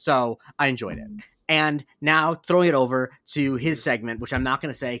question is. So I enjoyed it. And now throwing it over to his segment, which I'm not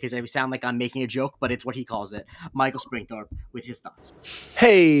going to say because it sound like I'm making a joke, but it's what he calls it. Michael Springthorpe with his thoughts.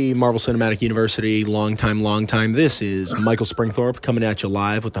 Hey, Marvel Cinematic University, long time. This is Michael Springthorpe coming at you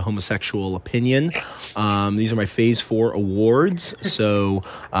live with the homosexual opinion. These are my Phase 4 awards. So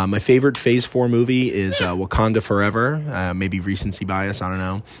my favorite Phase 4 movie is Wakanda Forever. Maybe recency bias, I don't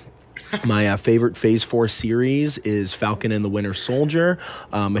know. My favorite Phase 4 series is Falcon and the Winter Soldier.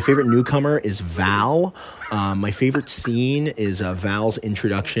 My favorite newcomer is Val. My favorite scene is Val's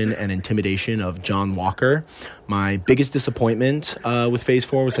introduction and intimidation of John Walker. My biggest disappointment with Phase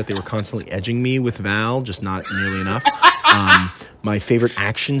 4 was that they were constantly edging me with Val, just not nearly enough. My favorite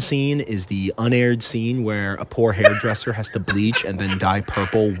action scene is the unaired scene where a poor hairdresser has to bleach and then dye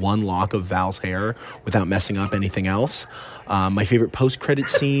purple one lock of Val's hair without messing up anything else. My favorite post-credit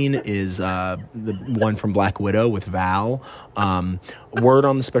scene is the one from Black Widow with Val. Word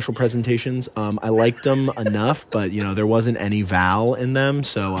on the special presentations, I liked them enough, but, you know, there wasn't any Val in them,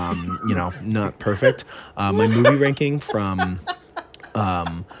 so, you know, not perfect. My movie ranking from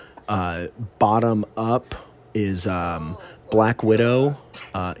bottom up is Black Widow,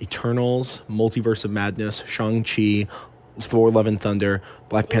 Eternals, Multiverse of Madness, Shang-Chi, Thor Love and Thunder,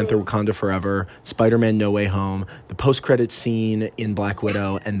 Black Panther Wakanda Forever, Spider-Man No Way Home, the post-credit scene in Black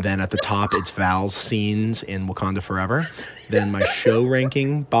Widow, and then at the top it's Val's scenes in Wakanda Forever. Then my show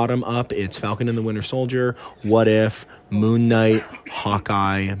ranking, bottom up, it's Falcon and the Winter Soldier, What If, Moon Knight,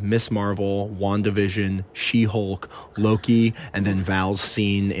 Hawkeye, Miss Marvel, WandaVision, She-Hulk, Loki, and then Val's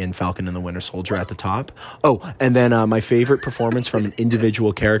scene in Falcon and the Winter Soldier at the top. Oh, and then my favorite performance from an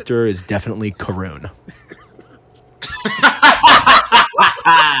individual character is definitely Karun.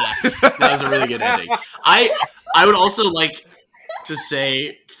 That was a really good ending. I would also like to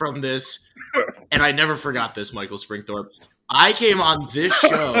say from this, and I never forgot this, Michael Springthorpe. I came on this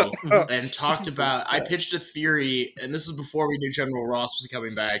show and talked about, I pitched a theory, and this is before we knew General Ross was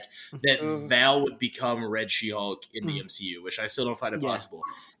coming back, that Val would become Red She-Hulk in the MCU, which I still don't find it possible.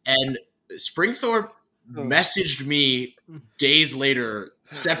 And Springthorpe messaged me days later,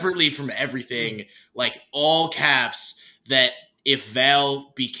 separately from everything, like all caps, that if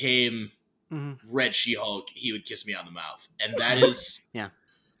Val became Red She-Hulk, he would kiss me on the mouth. And that is...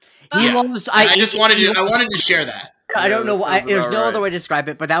 I wanted to share that. I don't know why. There's no other way to describe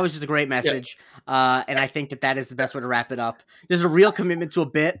it, but that was just a great message. Yeah. And I think that is the best way to wrap it up. There's a real commitment to a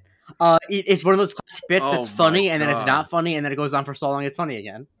bit. It's one of those classic bits that's funny, and then it's not funny, and then it goes on for so long it's funny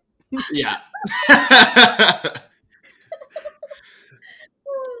again. Yeah.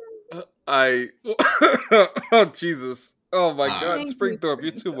 Oh, Jesus. Oh, my God. Springthorpe,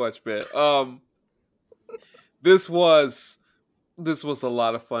 you're too much, man. This was a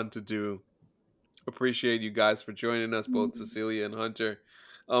lot of fun to do. Appreciate you guys for joining us, both Cecilia and Hunter.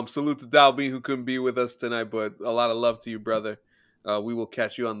 Salute to Dalby, who couldn't be with us tonight, but a lot of love to you, brother. We will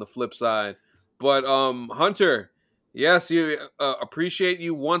catch you on the flip side. But Hunter, yes, you appreciate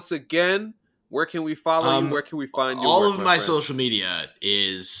you once again. Where can we follow you? Where can we find you? All of my social media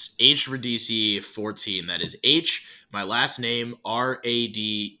is HRadisi14. That is H, my last name,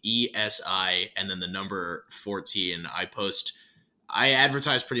 RADESI, and then the number 14. I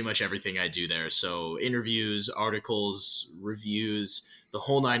advertise pretty much everything I do there. So interviews, articles, reviews, the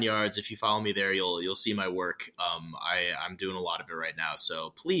whole 9 yards. If you follow me there, you'll see my work. I'm doing a lot of it right now.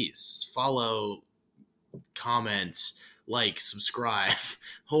 So please follow, comment, like, subscribe,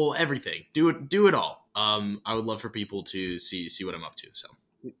 whole everything. Do it all. I would love for people to see what I'm up to. So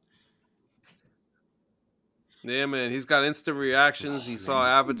yeah, man, he's got instant reactions. He saw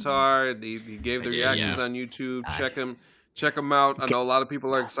Avatar. He gave the reactions on YouTube. Check him out. I know a lot of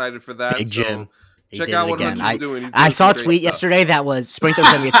people are excited for that. Big Jim. Check did out it what again. Hunter's doing. He's I doing saw a some great tweet stuff. yesterday that was Sprinkler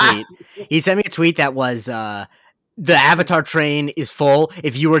sent me a tweet. He sent me a tweet that was the Avatar train is full.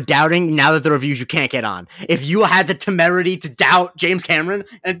 If you were doubting, now that the reviews, you can't get on. If you had the temerity to doubt James Cameron,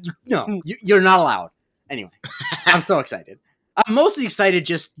 and you're not allowed. Anyway, I'm so excited. I'm mostly excited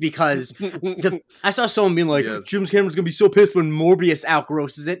just because I saw someone being like, Yes. James Cameron's gonna be so pissed when Morbius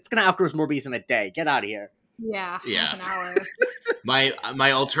outgrosses it. It's gonna outgross Morbius in a day. Get out of here. Yeah. Yeah. Half an hour.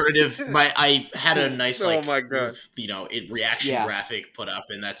 My alternative, I had a nice Oh my God. reaction graphic put up,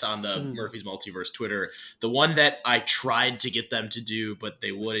 and that's on the Murphy's Multiverse Twitter. The one that I tried to get them to do, but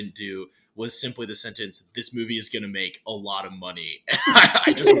they wouldn't do, was simply the sentence, "This movie is going to make a lot of money."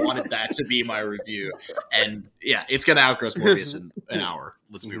 I just wanted that to be my review, and yeah, it's going to outgross Morbius in an hour.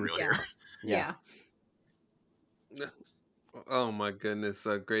 Let's be real here. Yeah. Oh my goodness,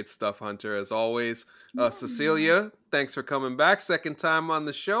 great stuff, Hunter, as always. Cecilia, thanks for coming back. Second time on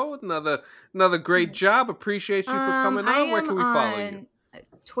the show. Another great job. Appreciate you for coming on. Where can we follow you?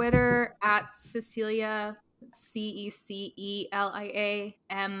 Twitter at Cecilia CECELIA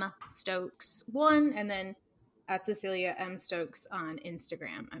M Stokes 1, and then at Cecilia M Stokes on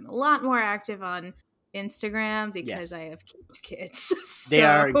Instagram. I'm a lot more active on Instagram because I have kids. They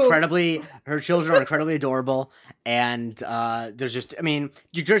are incredibly, her children are incredibly adorable, and there's just, I mean,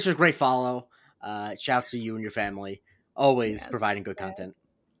 you're just a great follow. Shouts to you and your family, always providing good content.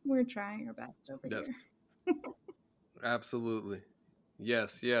 We're trying our best over here. Absolutely.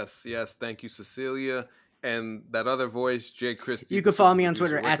 Yes. Thank you, Cecilia. And that other voice, Jay Christie. You can follow me on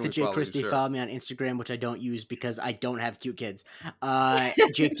Twitter at the Jay Christie. Follow me on Instagram, which I don't use because I don't have cute kids.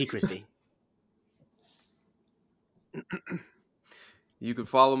 Jake T. Christie. You can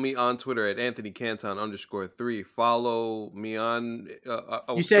follow me on Twitter at AnthonyCanton_3. Follow me on.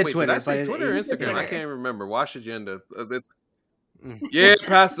 You said Twitter. Did I say Twitter or it's Instagram? Twitter. I can't remember. Watch agenda.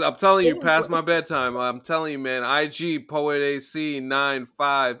 I'm telling you, past my bedtime. I'm telling you, man. IG Poet AC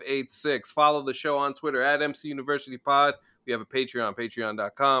 9586. Follow the show on Twitter at MC University Pod. We have a Patreon,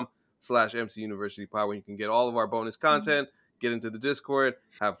 patreon.com/MC University Pod, where you can get all of our bonus content, get into the Discord,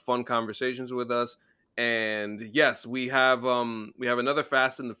 have fun conversations with us. And yes, we have another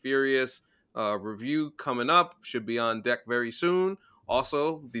Fast and the Furious review coming up. Should be on deck very soon.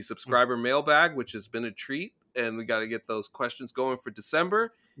 Also, the subscriber mailbag, which has been a treat, and we got to get those questions going for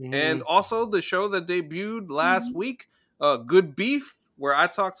December. And also the show that debuted last week, Good Beef, where I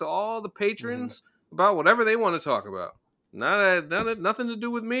talk to all the patrons about whatever they want to talk about. Nothing to do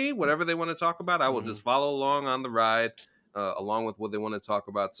with me. Whatever they want to talk about, I will just follow along on the ride. Along with what they want to talk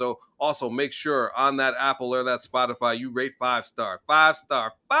about. So also make sure on that Apple or that Spotify, you rate 5-star,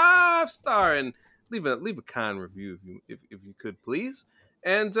 and leave a kind review if you could, please.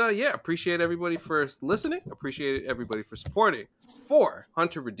 And appreciate everybody for listening. Appreciate everybody for supporting. For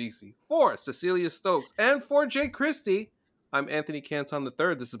Hunter Radisi, for Cecilia Stokes, and for Jay Christie, I'm Anthony Canton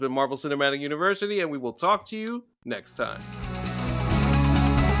III. This has been Marvel Cinematic University, and we will talk to you next time.